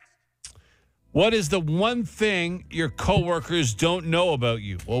fast. What is the one thing your coworkers don't know about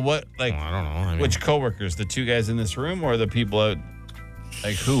you? Well, what, like, I don't know. I mean, which coworkers? The two guys in this room or the people out?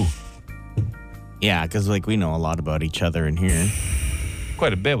 Like, who? Yeah, because like we know a lot about each other in here.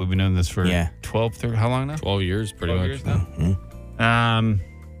 Quite a bit. We've been doing this for 12, 13, how long now? 12 years, pretty 12 much. years now.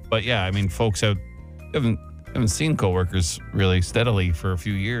 But yeah, I mean, folks out haven't seen coworkers really steadily for a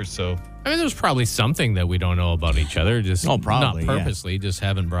few years. So I mean, there's probably something that we don't know about each other. Just probably, not purposely, just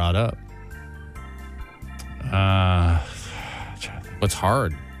haven't brought up. What's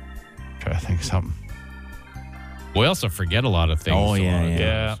hard? Try to think of something. We also forget a lot of things. Oh, a yeah, lot of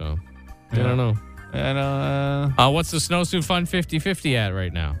yeah. times, So I don't know. And What's the Snowsuit Fun 50-50 at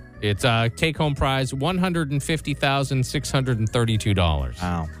right now? It's take-home prize $150,632.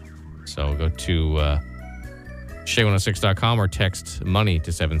 Wow. So go to shay106.com or text money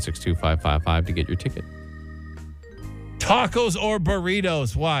to 762-555 to get your ticket. tacos or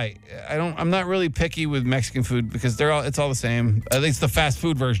burritos? Why? I'm not really picky with Mexican food because it's all the same. At least the fast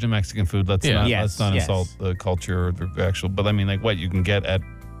food version of Mexican food. Let's not insult the culture or the actual. But I mean, like what you can get at.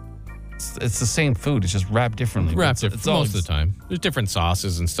 It's the same food. It's just wrapped differently. Most of the time. There's different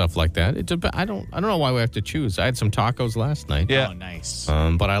sauces and stuff like that. I don't know why we have to choose. I had some tacos last night. Yeah. Oh, nice.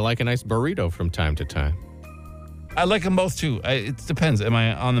 But I like a nice burrito from time to time. I like them both too. It depends. Am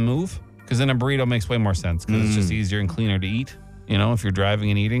I on the move? Because then a burrito makes way more sense because it's just easier and cleaner to eat. You know, if you're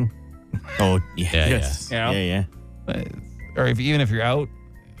driving and eating. Oh, yes. Yeah. Or even if you're out,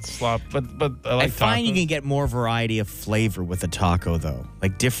 slop. But I like I find tacos. you can get more variety of flavor with a taco, though.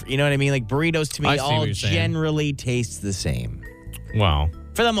 Like different, you know what I mean? Like burritos to me I see what all you're saying. generally taste the same Wow.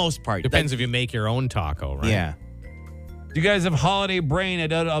 for the most part. Depends if you make your own taco, right? Yeah. Do you guys have holiday brain? I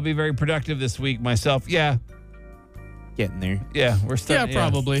doubt I'll be very productive this week myself. Yeah. Getting there. Yeah. We're starting. Yeah,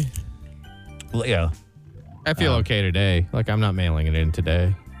 probably. Yeah. I feel okay today. Like I'm not mailing it in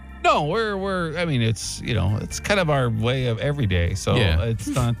today. No, we're. I mean, it's it's kind of our way of every day. So it's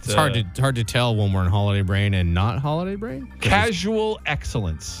not. It's hard to tell when we're in holiday brain and not holiday brain. Casual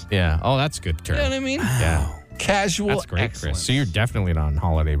excellence. Yeah. Oh, that's a good term. You know what I mean? Yeah. Casual. That's great, excellence. Chris. So you're definitely not in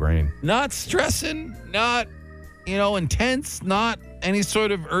holiday brain. Not stressing, not intense, not any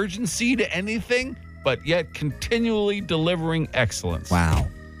sort of urgency to anything, but yet continually delivering excellence. Wow.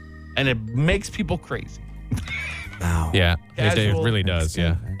 And it makes people crazy. Wow. Yeah. It Casual really does.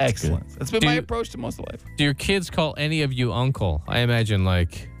 Yeah. Excellence. That's been my approach to most of life. Do your kids call any of you uncle? I imagine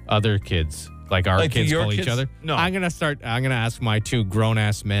like other kids, like our Like kids your call each kids? other. No. I'm gonna ask my two grown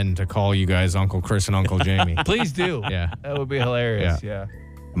ass men to call you guys Uncle Chris and Uncle Jamie. Please do. Yeah. That would be hilarious. Yeah.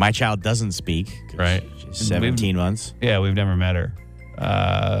 My child doesn't speak. 'Cause Right. She's 17 months. Yeah, we've never met her.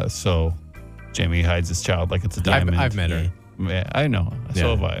 So Jamie hides his child like it's a diamond. I've met her. Yeah, I know.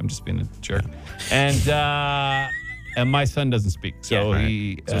 So have I. I'm just being a jerk. And my son doesn't speak. So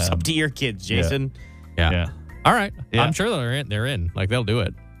he. So it's up to your kids, Jason. Yeah. All right. Yeah. I'm sure they're in. Like, they'll do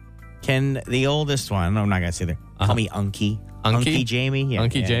it. Can the oldest one, no, I'm not going to say that. Call me Unky. Unky? Jamie? Yeah,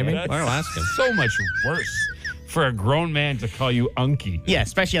 Unky Jamie? That's I'll ask him. so much worse for a grown man to call you Unky. Yeah,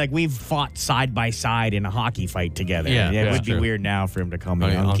 especially like we've fought side by side in a hockey fight together. Yeah, it that's would be true. weird now for him to call me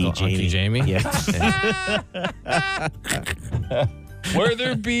Uncle Unky Jamie. Unky Jamie? Yeah. Will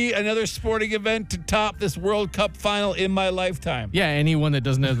there be another sporting event to top this World Cup final in my lifetime? Yeah, anyone that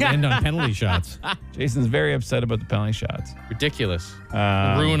doesn't end on penalty shots. Jason's very upset about the penalty shots. Ridiculous.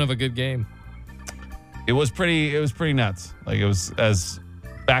 The ruin of a good game. It was pretty nuts. Like, it was as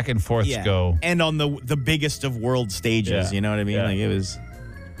back and forth go. And on the biggest of world stages, Yeah. you know what I mean? Yeah. Like it was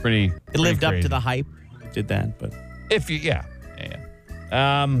Pretty. it lived up to the hype. Did that, but Yeah.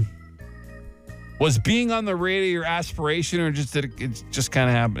 Was being on the radio your aspiration, or just did it just kind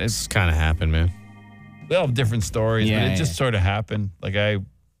of happened? It's Kind of happened, man. we all have different stories, Yeah, but it just sort of happened. Like I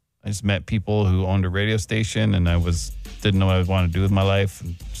just met people who owned a radio station, and didn't know what I wanted to do with my life,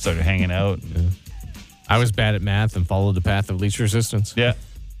 and started hanging out. I was bad at math and followed the path of least resistance. Yeah.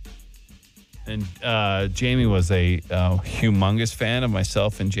 And Jamie was a humongous fan of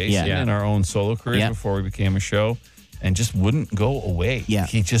myself and Jason Yeah. in our own solo careers Yeah. before we became a show, and just wouldn't go away. Yeah.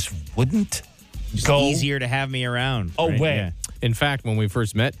 He just wouldn't it's go easier to have me around. right? away. Yeah. In fact, when we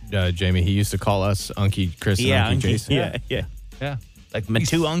first met Jamie, he used to call us Unky Chris and Yeah, Unky Unky, Jason. yeah. Yeah. Like My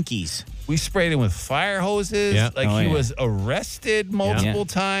two Unkies. we sprayed him with fire hoses. Yeah. Like Oh, he yeah. was arrested multiple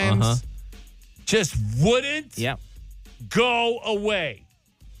times. Uh-huh. Just wouldn't Yep. go away.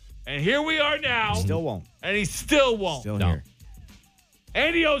 And here we are now. Still won't. And he still won't. Still here.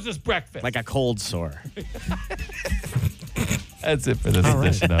 And he owes us breakfast. Like a cold sore. That's it for this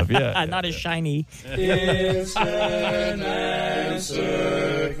edition of Not as shiny. It's an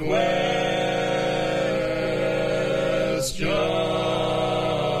answer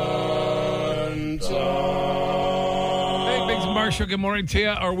question time. Hey, Biggs and Marshall, good morning to you.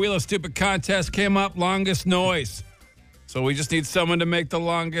 Our Wheel of Stupid contest came up, longest noise. So we just need someone to make the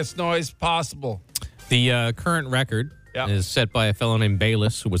longest noise possible. The current record is set by a fellow named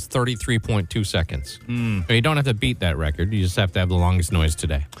Bayless, who was 33.2 seconds. So you don't have to beat that record. You just have to have the longest noise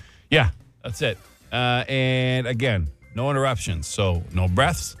today. Yeah, that's it. And again, no interruptions. So no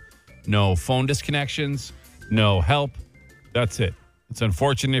breaths, no phone disconnections, no help. That's it. It's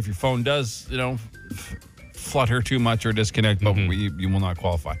unfortunate if your phone does, flutter too much or disconnect, but you will not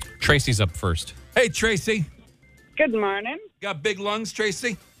qualify. Tracy's up first. Hey, Tracy. Good morning. Got big lungs,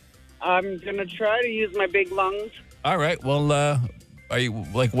 Tracy? I'm going to try to use my big lungs. All right. Well, are you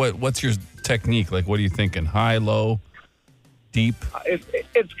like what's your technique? Like, what are you thinking? High, low, deep?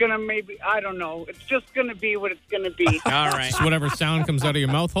 It's going to I don't know. It's just going to be what it's going to be. All right. Just whatever sound comes out of your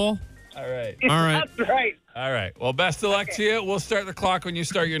mouth hole. All right. All right. That's right. All right. Well, best of luck to you. We'll start the clock when you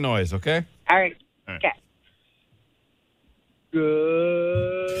start your noise, okay? All right. All right. Okay. Good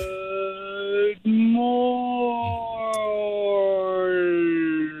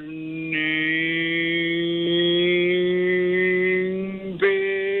morning,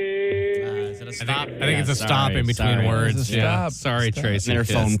 big. Is it a I think it's a stop in between words. It's a Yeah. stop. Sorry, Stop. Tracy. Their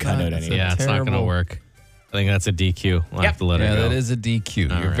phone cut out That's anyway. Yeah, it's not going to terrible. work. I think that's a DQ. We'll have to let Yeah, her go. that is a DQ.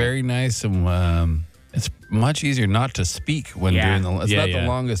 You're right. very nice, and it's much easier not to speak when doing the. It's Yeah, not yeah. the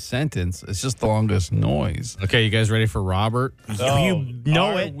longest sentence. It's just the longest noise. Okay, you guys ready for Robert? You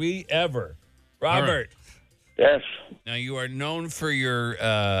know Are it. we ever, Robert? Yes. Now you are known for your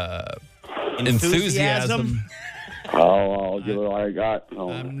enthusiasm. I'll give it all I got.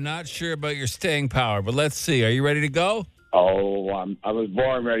 I'm not sure about your staying power, but let's see. Are you ready to go? I was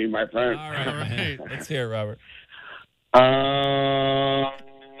born ready, my friend. All right. Let's hear it, Robert.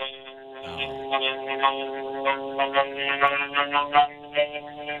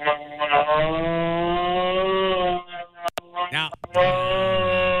 Now.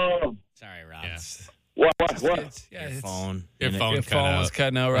 Sorry, Rob. Yes. What? Yeah, Your it's- phone. Your phone Your cut phone out. was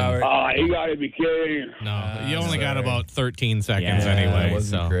cutting out, Robert. Oh, you gotta be kidding. No, you only got sorry. about 13 seconds Yeah, anyway. That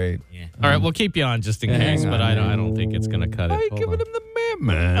wasn't so. great. Yeah. All right, we'll keep you on just in case, but I don't think it's going to cut it. Why are you Hold giving on. him the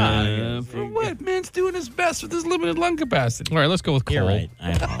man? For what? Man's doing his best with his limited lung capacity. All right, let's go with Cole. You're right.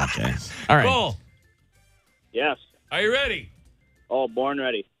 I apologize. All right. Cole, Yes. are you ready? Oh, born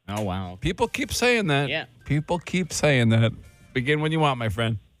ready. Oh, wow. People keep saying that. Yeah. People keep saying that. Begin when you want, my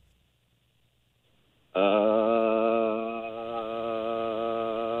friend.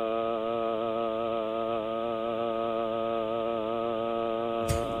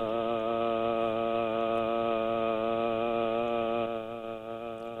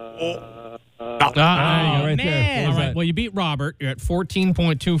 There you go, right man. there. All right. Well, you beat Robert. You're at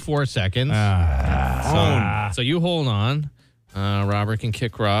 14.24 seconds. So you hold on. Robert can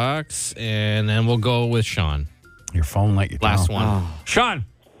kick rocks, and then we'll go with Sean. Your phone let you down. Last one. Sean,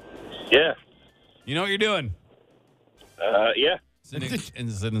 Yeah. you know what you're doing. Yeah.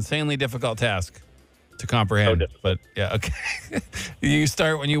 It's an insanely difficult task to comprehend. But yeah, okay. You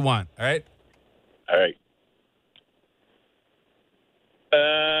start when you want. All right. All right.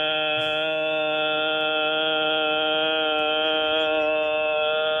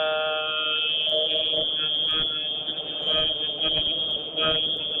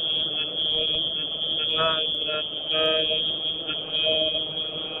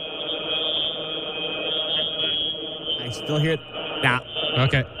 I still hear it. Nah.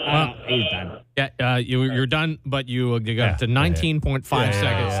 Okay. Well, He's done. yeah, you're done, but you got to 19.5 seconds,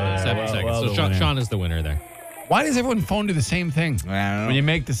 7 seconds. well, So the Sean is the winner there. Why does everyone phone do the same thing? I don't know. When you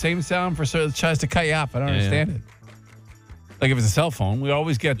make the same sound for so it tries to cut you off. I don't understand it. Like if it's a cell phone, we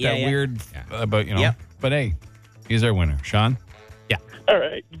always get that weird about, you know. Yep. But hey, he's our winner. Sean? All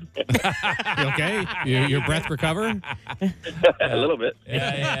right. You okay? Your breath recover? A little bit.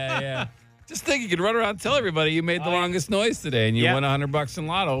 Yeah. Just think you could run around and tell everybody you made the longest noise today and you won $100 in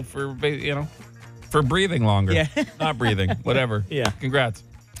lotto for, for breathing longer. Yeah. Not breathing, whatever. Yeah. Congrats.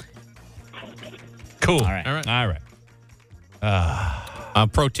 Cool. All right.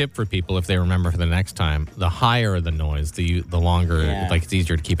 Pro tip for people, if they remember for the next time, the higher the noise, the longer, like it's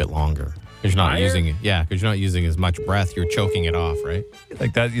easier to keep it longer. Because you're not because you're not using as much breath. You're choking it off, right?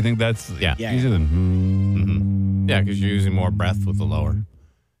 Like that, you think that's easier than... Yeah, because you're using more breath with the lower.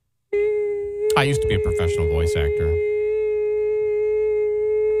 I used to be a professional voice actor.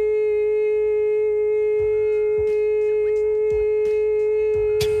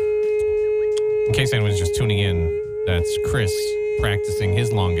 In case anyone's just tuning in, that's Chris practicing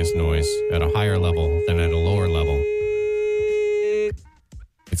his longest noise at a higher level than at a lower level.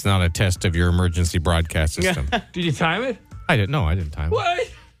 It's not a test of your emergency broadcast system. Did you time it? I didn't time it.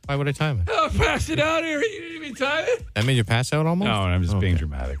 What? Why would I time it? Oh, pass it out here. You didn't even time it? That made you pass out almost? No, I'm just being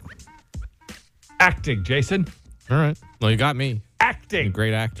dramatic. Acting, Jason. All right. Well, you got me. Acting. You're a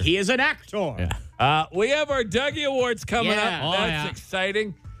great actor. He is an actor. Yeah. We have our Dougie Awards coming up. Oh, That's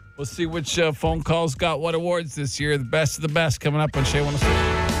exciting. We'll see which phone calls got what awards this year. The best of the best coming up on Shea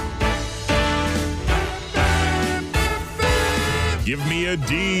 106. Give me a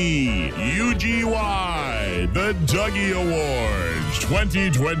D. UGY, the Dougie Awards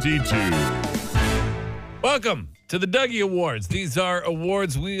 2022. Welcome to the Dougie Awards. These are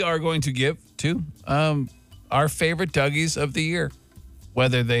awards we are going to give to our favorite Dougies of the year.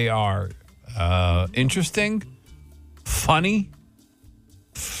 Whether they are interesting, funny,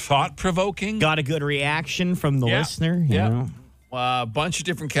 thought-provoking. Got a good reaction from the listener. You know? A bunch of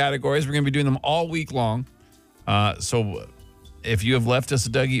different categories. We're going to be doing them all week long. So if you have left us a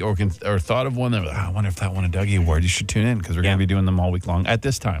Dougie or thought of one that, I wonder if that won a Dougie Award, you should tune in because we're going to be doing them all week long at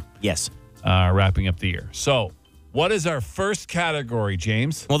this time. Yes. Wrapping up the year. So what is our first category,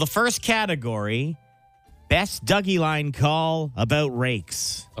 James? Well, the first category, best Dougie line call about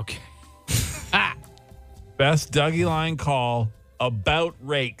rakes. Okay. Best Dougie line call about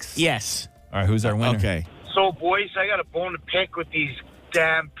rakes. Yes. All right, who's our winner? Okay. So, boys, I got a bone to pick with these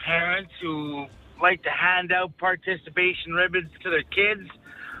damn parents who like to hand out participation ribbons to their kids.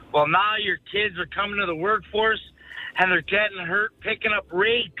 Well, now your kids are coming to the workforce and they're getting hurt picking up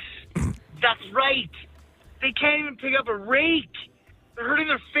rakes. That's right. They can't even pick up a rake. They're hurting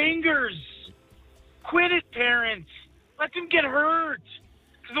their fingers. Quit it, parents. Let them get hurt.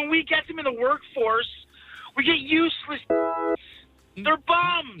 Because when we get them in the workforce, we get useless. They're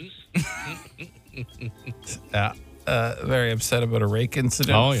bums. Very upset about a rake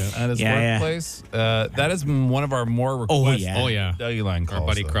incident at his workplace. That is one of our more requested Dougie line calls. Our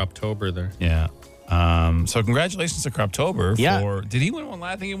buddy Croptober there. Yeah. So congratulations to Croptober. Did he win one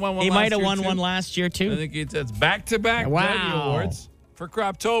last? I think he won one. He last might have year won too. one last year too. I think it's back-to-back Dougie Awards for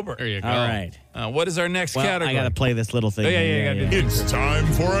Croptober. There you go. All right. What is our next category? I got to play this little thing. It's time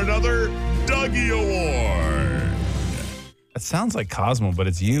for another Dougie Award. It sounds like Cosmo, but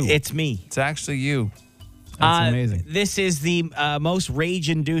it's you. It's me. It's actually you. That's amazing. This is the most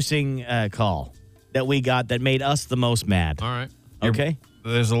rage-inducing call that we got that made us the most mad. All right. Okay.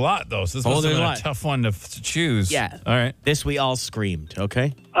 There's a lot, though. So this was a tough one to choose. Yeah. All right. This we all screamed.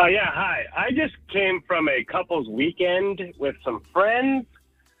 Okay. Yeah, hi. I just came from a couple's weekend with some friends.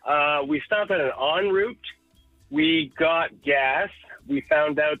 We stopped at an en route. We got gas. We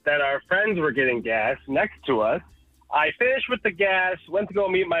found out that our friends were getting gas next to us. I finished with the gas, went to go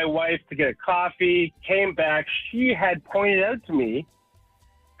meet my wife to get a coffee, came back. She had pointed out to me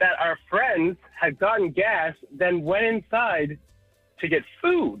that our friends had gotten gas, then went inside to get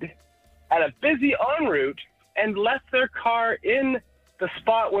food at a busy en route and left their car in the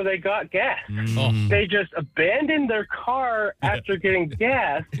spot where they got gas. They just abandoned their car after getting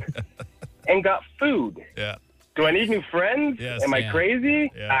gas and got food. Yeah. Do I need new friends? Yes. Am I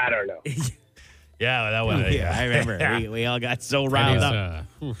crazy? Yeah. I don't know. Yeah, that one. Yeah, I remember. We all got so riled up.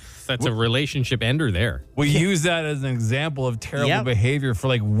 That's a relationship ender there. We use that as an example of terrible behavior for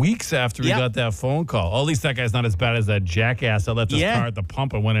like weeks after we got that phone call. At least that guy's not as bad as that jackass that left his car at the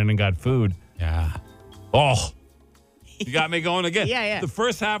pump and went in and got food. Yeah. Oh, you got me going again. Yeah. The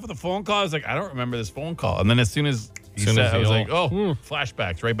first half of the phone call, I was like, I don't remember this phone call. And then as soon as he said, I was like,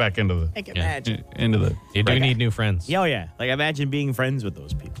 flashbacks right back into the. I can imagine. Into the. You do need new friends. Yeah, yeah. Like, imagine being friends with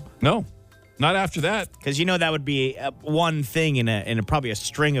those people. No, not after that. Because that would be one thing in a probably a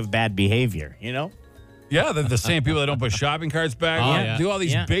string of bad behavior, Yeah, they're the same people that don't put shopping carts back. Do all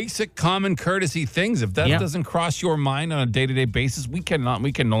these basic common courtesy things. If that doesn't cross your mind on a day-to-day basis, we can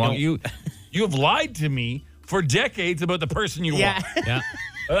no longer. You have lied to me for decades about the person you are. Yeah.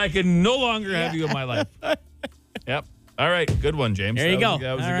 And I can no longer have you in my life. Yep. All right. Good one, James. There you go.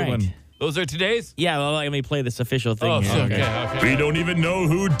 That was all a good one. Those are today's? Yeah, well, let me play this official thing Oh, here. okay. We don't even know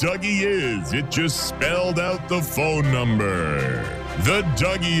who Dougie is. It just spelled out the phone number. The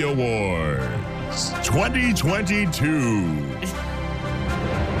Dougie Awards 2022.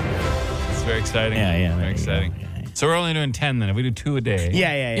 It's very exciting. Yeah. Very exciting. So we're only doing 10 then. If we do 2 a day.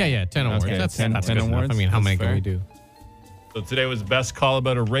 Yeah, 10 awards. Okay, That's 10 good enough. awards. I mean, how That's many fair. can we do? So today was best call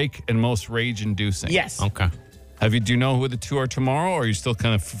about a rake and most rage-inducing. Yes. Okay. Do you know who the 2 are tomorrow, or are you still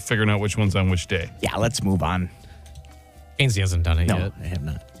kind of figuring out which one's on which day? Yeah, let's move on. Ainsley hasn't done it No, yet. I have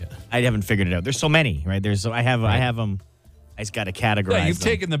not. Yeah. I haven't figured it out. There's so many, right? I have them. I just got to categorize Yeah, you've them.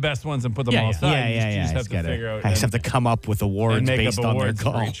 taken the best ones and put them all aside. You just have to figure out. I just have to come up with awards and make based up on their awards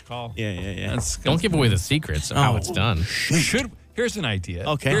call. for each call. Yeah. Don't give away the secrets of how it's done. Here's an idea.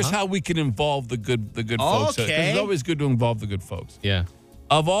 Okay. Here's how we can involve the good folks. Because it's always good to involve the good folks. Yeah.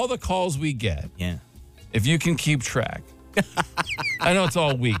 Of all the calls we get, if you can keep track, I know it's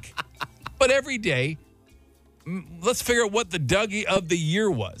all week, but every day, let's figure out what the Dougie of the year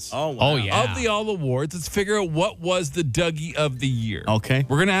was. Oh, wow. Yeah. Of the All Awards, let's figure out what was the Dougie of the year. Okay.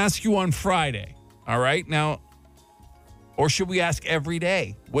 We're going to ask you on Friday. All right? Now, or should we ask every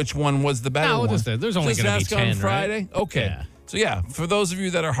day which one was the better one? There's only going to be 10, on Friday? Right? Okay. Yeah. So, for those of you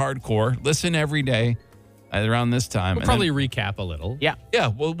that are hardcore, listen every day around this time. We'll probably recap a little. Yeah. Yeah,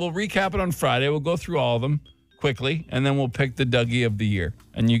 we'll recap it on Friday. We'll go through all of them quickly, and then we'll pick the Dougie of the year.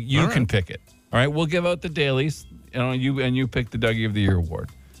 And you can pick it. All right, we'll give out the dailies. You pick the Dougie of the Year award.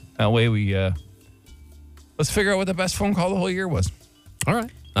 That way let's figure out what the best phone call the whole year was. All right,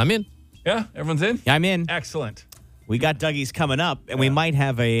 I'm in. Yeah, everyone's in? I'm in. Excellent. We got Dougie's coming up, and we might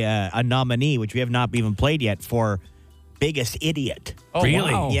have a nominee, which we have not even played yet, for Biggest Idiot. Oh,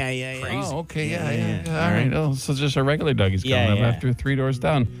 really? Wow. Yeah. Oh, okay, yeah. All right. Oh, so just a regular Dougie's coming up after 3 doors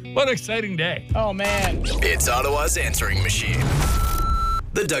down. What an exciting day. Oh, man. It's Ottawa's answering machine.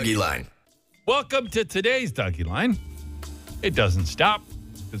 The Dougie Line. Welcome to today's Dougie Line. It doesn't stop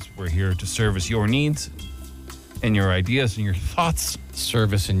because we're here to service your needs and your ideas and your thoughts.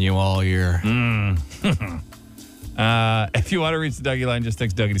 Servicing you all year. If you want to reach the Dougie Line, just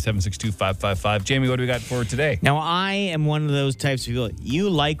text Dougie to 762-555. Jamie, what do we got for today? Now, I am one of those types of people. You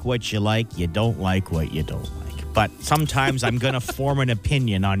like what you like. You don't like what you don't like. But sometimes I'm going to form an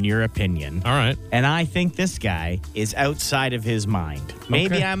opinion on your opinion. All right. And I think this guy is outside of his mind.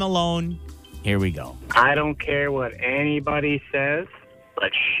 Maybe Okay. I'm alone. Here we go. I don't care what anybody says,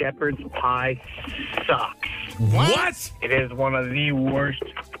 but shepherd's pie sucks. What? It is one of the worst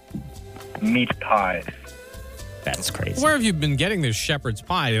meat pies. That's crazy. Where have you been getting this shepherd's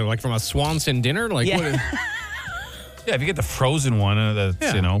pie? Like from a Swanson dinner? Like Yeah. what is, Yeah, if you get the frozen one,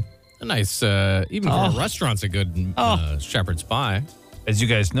 that's, a nice, even from a restaurant's a good shepherd's pie. as you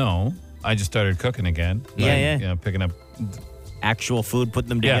guys know, I just started cooking again. Yeah. You know, picking up Actual food, putting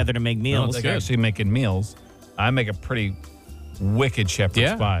them together to make meals. Like actually making meals. I make a pretty wicked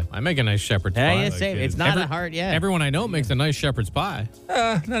shepherd's pie. I make a nice shepherd's Yeah, pie. yeah, same. It's not a hard, Everyone I know makes a nice shepherd's pie.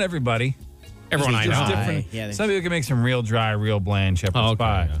 Not everybody. Everyone I There's know. different. Yeah, Some people can make some real dry, real bland shepherd's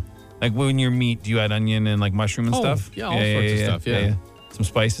pie. yeah. Like when your meat, do you add onion and like mushroom and stuff? yeah, all sorts of stuff, yeah. Some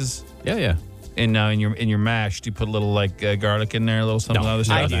spices. Yeah. And in your mash, do you put a little like garlic in there, a little something other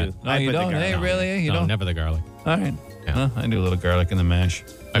stuff? I do. No, I you put the don't. garlic. Hey, really? You No, don't? never the garlic. All right. Yeah. I do a little garlic in the mash.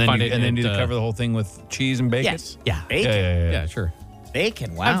 And find then do you it, cover the whole thing with cheese and bacon? Yes. Yeah. Bacon. Yeah. Sure.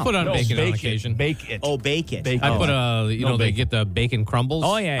 Bacon. Wow. I've put on No, bacon bake on it. occasion. Bake it. Oh, bake it. Bake I it. put No they bacon. get the bacon crumbles.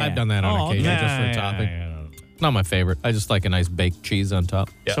 Oh, yeah. I've done that on occasion okay. just for topping. Not my favorite. I just like a nice baked cheese on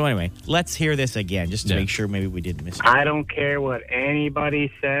top. Yeah. So anyway, let's hear this again just to make sure maybe we didn't miss it. I don't care what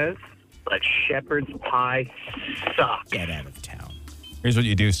anybody says, but shepherd's pie sucks. Get out of town. Here's what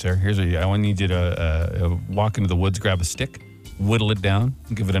you do, sir. I need you to walk into the woods, grab a stick, whittle it down,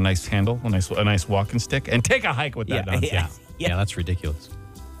 give it a nice handle, a nice walking stick, and take a hike with that nonsense. Yeah, that's ridiculous.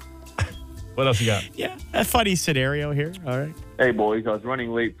 What else you got? Yeah, a funny scenario here. All right. Hey, boys. I was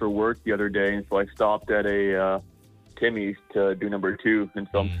running late for work the other day, and so I stopped at a Timmy's to do number 2. And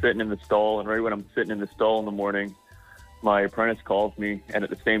so I'm sitting in the stall, and right when I'm sitting in the stall in the morning, my apprentice calls me, and at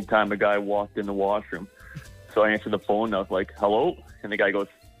the same time, a guy walked in the washroom. So I answered the phone, and I was like, hello? And the guy goes,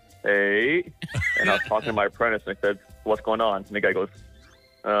 hey. And I was talking to my apprentice, and I said, what's going on? And the guy goes,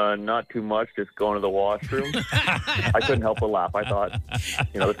 not too much, just going to the washroom. I couldn't help but laugh. I thought,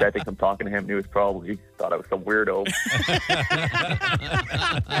 this guy thinks I'm talking to him, and he was probably thought I was some weirdo.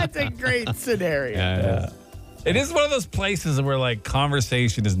 That's a great scenario. Yeah. It is one of those places where, like,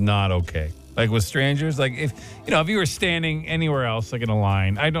 conversation is not okay. Like, with strangers, like, if you were standing anywhere else, like in a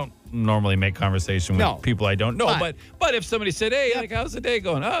line, I don't normally make conversation with people I don't know. But if somebody said, hey, like, how's the day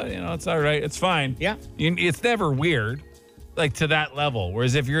going? Oh, it's all right. It's fine. Yeah. It's never weird. Like, to that level.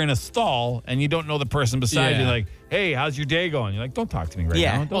 Whereas if you're in a stall and you don't know the person beside you, like, hey, how's your day going? You're like, don't talk to me right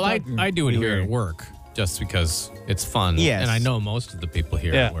now. Well, I do it here at work just because it's fun. Yes. And I know most of the people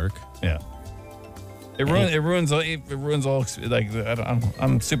here at work. Yeah. It ruins all. Like,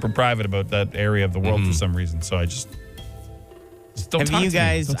 I'm super private about that area of the world for some reason. So I just don't. Have you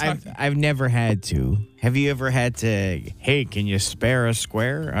guys? I've never had to. Have you ever had to? Hey, can you spare a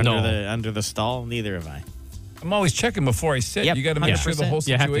square under the stall? Neither have I. I'm always checking before I sit. Yep, you got to make sure the whole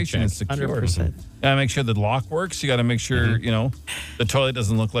situation is secure. 100%. You got to make sure the lock works. You got to make sure the toilet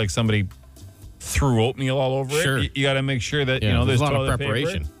doesn't look like somebody threw oatmeal all over it. You got to make sure that there's a lot of toilet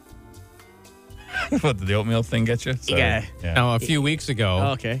preparation. What, did the oatmeal thing get you? Yeah. Now, a few weeks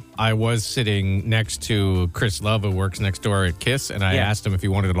ago, I was sitting next to Chris Love, who works next door at Kiss, and I asked him if he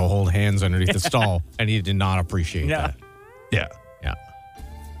wanted to hold hands underneath the stall, and he did not appreciate that. Yeah.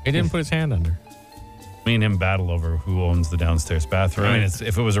 He didn't put his hand under. Me and him battle over who owns the downstairs bathroom. I mean,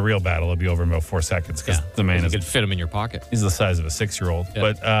 if it was a real battle, it'd be over in about 4 seconds because the man you could fit him in your pocket. He's the size of a 6-year-old.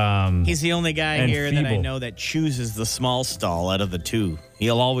 Yeah. But he's the only guy here that I know that chooses the small stall out of the 2.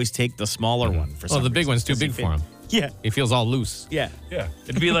 He'll always take the smaller one for some Well, the big reason. one's too big for him. Yeah. He feels all loose. Yeah.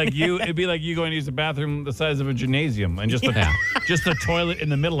 It'd be like you going to use a bathroom the size of a gymnasium and just a toilet in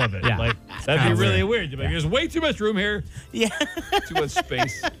the middle of it. Yeah. Like, that'd be really weird. You'd be like, there's way too much room here. Yeah. Too much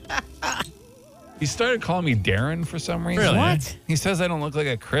space. He started calling me Darren for some reason. Really? What? He says I don't look like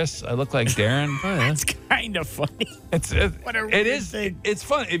a Chris. I look like Darren. That's kind of funny. It is. It's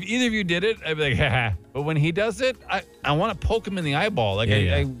fun. If either of you did it, I'd be like, haha. But when he does it, I want to poke him in the eyeball. Like,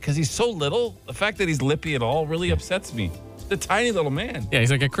 because he's so little. The fact that he's lippy at all really upsets me. He's a tiny little man. Yeah,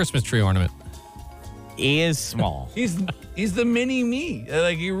 he's like a Christmas tree ornament. He is small. He's the mini me.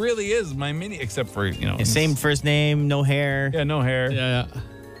 Like, he really is my mini, except for, Same first name, no hair. Yeah, no hair. Yeah.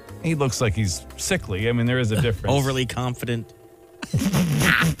 He looks like he's sickly. I mean, there is a difference. Overly confident.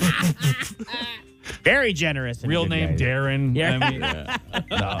 Very generous. Real name Darren. Yeah. I mean, no,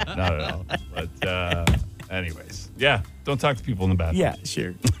 not at all. But anyways, don't talk to people in the bathroom. Yeah,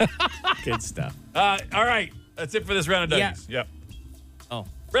 sure. Good stuff. All right. That's it for this round of Dougies. Yeah. Yep. Oh.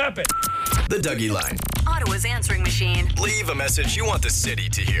 Wrap it. The Dougie Line. Ottawa's answering machine. Leave a message you want the city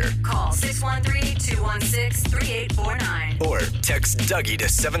to hear. Call 613-216-3849. Or text Dougie to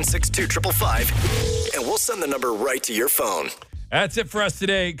 762-555, and we'll send the number right to your phone. That's it for us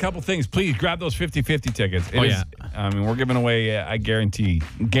today. A couple things. Please grab those 50-50 tickets. I mean, we're giving away, I guarantee.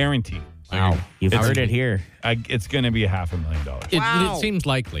 Wow. You've heard it here. It's going to be $500,000. It seems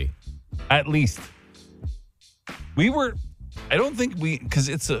likely. At least. I don't think because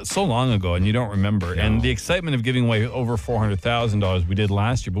it's so long ago and you don't remember. No. And the excitement of giving away over $400,000 we did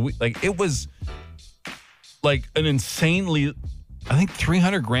last year, but it was like an insanely, I think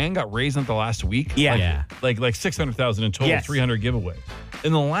 $300,000 got raised in the last week. Yeah. Like $600,000 in total, yes. 300 giveaway.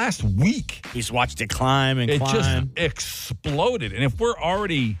 In the last week, he's watched it climb and climb. It just exploded. And if we're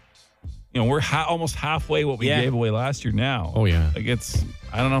already, we're almost halfway what we gave away last year now. Oh yeah. Like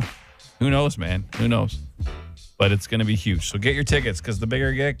I don't know. Who knows, man? Who knows? But it's going to be huge. So get your tickets because the bigger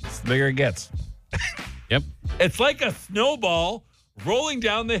it gets. Yep. It's like a snowball rolling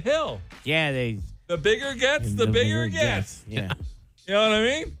down the hill. Yeah, the bigger it gets, the bigger it gets. Yeah. You know what I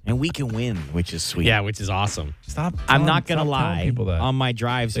mean? And we can win, which is sweet. Yeah, which is awesome. I'm not going to lie. On my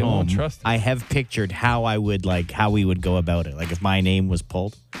drives home, I have pictured how we would go about it. Like if my name was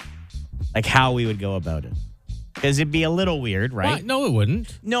pulled, like how we would go about it. Because it'd be a little weird, right? What? No, it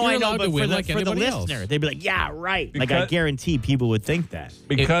wouldn't. No, You're I know, allowed but to for win the, like for the anybody listener, else. they'd be like, yeah, right. Like, I Because- guarantee people would think that.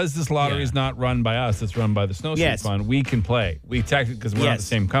 Because this lottery is not run by us, it's run by the Snow State Fund. We can play. We technically, because we're not the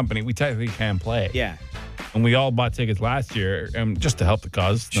same company, we technically can play. Yeah. And we all bought tickets last year, just to help the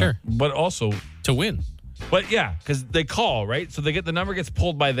cause. Sure. But also to win. But yeah, because they call, right? So they get the number gets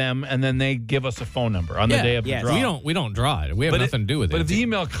pulled by them, and then they give us a phone number on the day of the draw. We don't draw it. We have nothing to do with it. But if the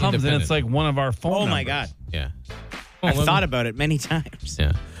email comes and it's like one of our phone numbers. Oh my God. Yeah. I've thought about it many times.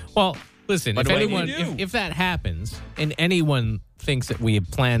 Yeah. Well, listen, But if what do anyone, you do? if that happens, and anyone thinks that we have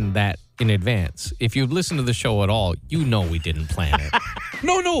planned that in advance, if you've listened to the show at all, you know we didn't plan it.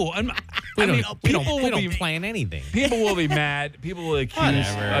 No. We don't will be plan anything. People will be mad. People will accuse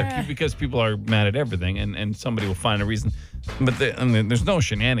because people are mad at everything, and somebody will find a reason. But there's no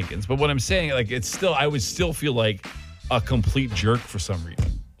shenanigans. But what I'm saying, like, it's still, I would still feel like a complete jerk for some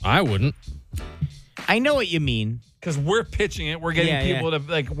reason. I wouldn't. I know what you mean. Because we're pitching it, we're getting people to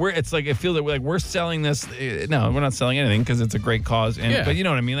like. It's like I feel that we're selling this. No, we're not selling anything because it's a great cause. But you know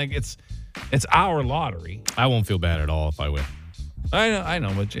what I mean. Like it's our lottery. I won't feel bad at all if I win. I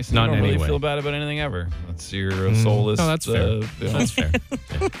know, but Jason, Not you don't in any really way. feel bad about anything ever. That's your soulless. No, that's fair. That's fair.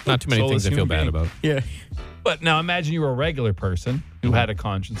 Yeah. Not too many things I feel bad about. Yeah. But now imagine you were a regular person who had a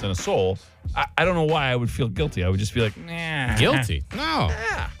conscience and a soul. I don't know why I would feel guilty. I would just be like, nah. Guilty? No.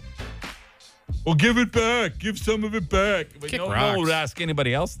 Yeah. Well, give it back. Give some of it back. But no one would ask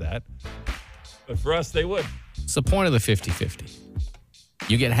anybody else that. But for us, they would. It's the point of the 50-50.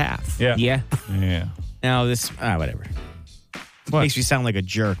 You get half. Yeah. Yeah. Now this, whatever. Makes me sound like a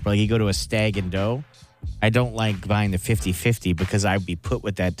jerk, but like you go to a stag and doe. I don't like buying the 50-50 because I'd be put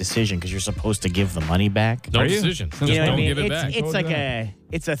with that decision because you're supposed to give the money back. No decision. Just You know what I don't mean? give it back. It's like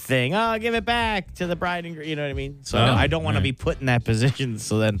it's a thing. Oh, give it back to the bride and you know what I mean? So I don't want to be put in that position.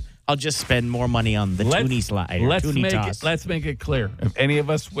 So then I'll just spend more money on the toonie slide. Let's make it clear. If any of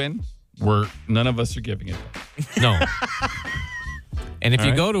us win, none of us are giving it back. No. And if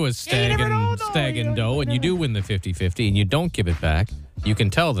you go to a stag and doe and you do win the 50-50 and you don't give it back, you can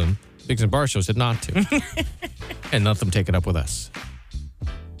tell them Biggs and Bar Show said not to. And let them take it up with us.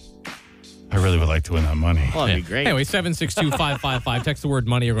 I really would like to win that money. Well, that'd be great. Anyway, 762-555. Text the word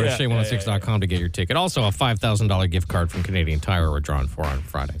money or go to shay106.com to get your ticket. Also, a $5,000 gift card from Canadian Tire we're drawing for on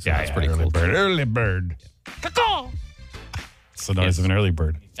Friday. So that's pretty cool. Early bird. Caw. It's the noise of an early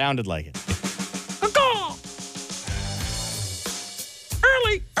bird. Sounded like it.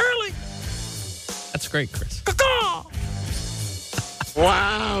 Early. That's great, Chris.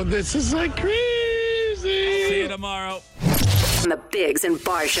 Wow, this is like crazy. See you tomorrow. On the Biggs and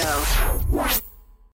Bar Show.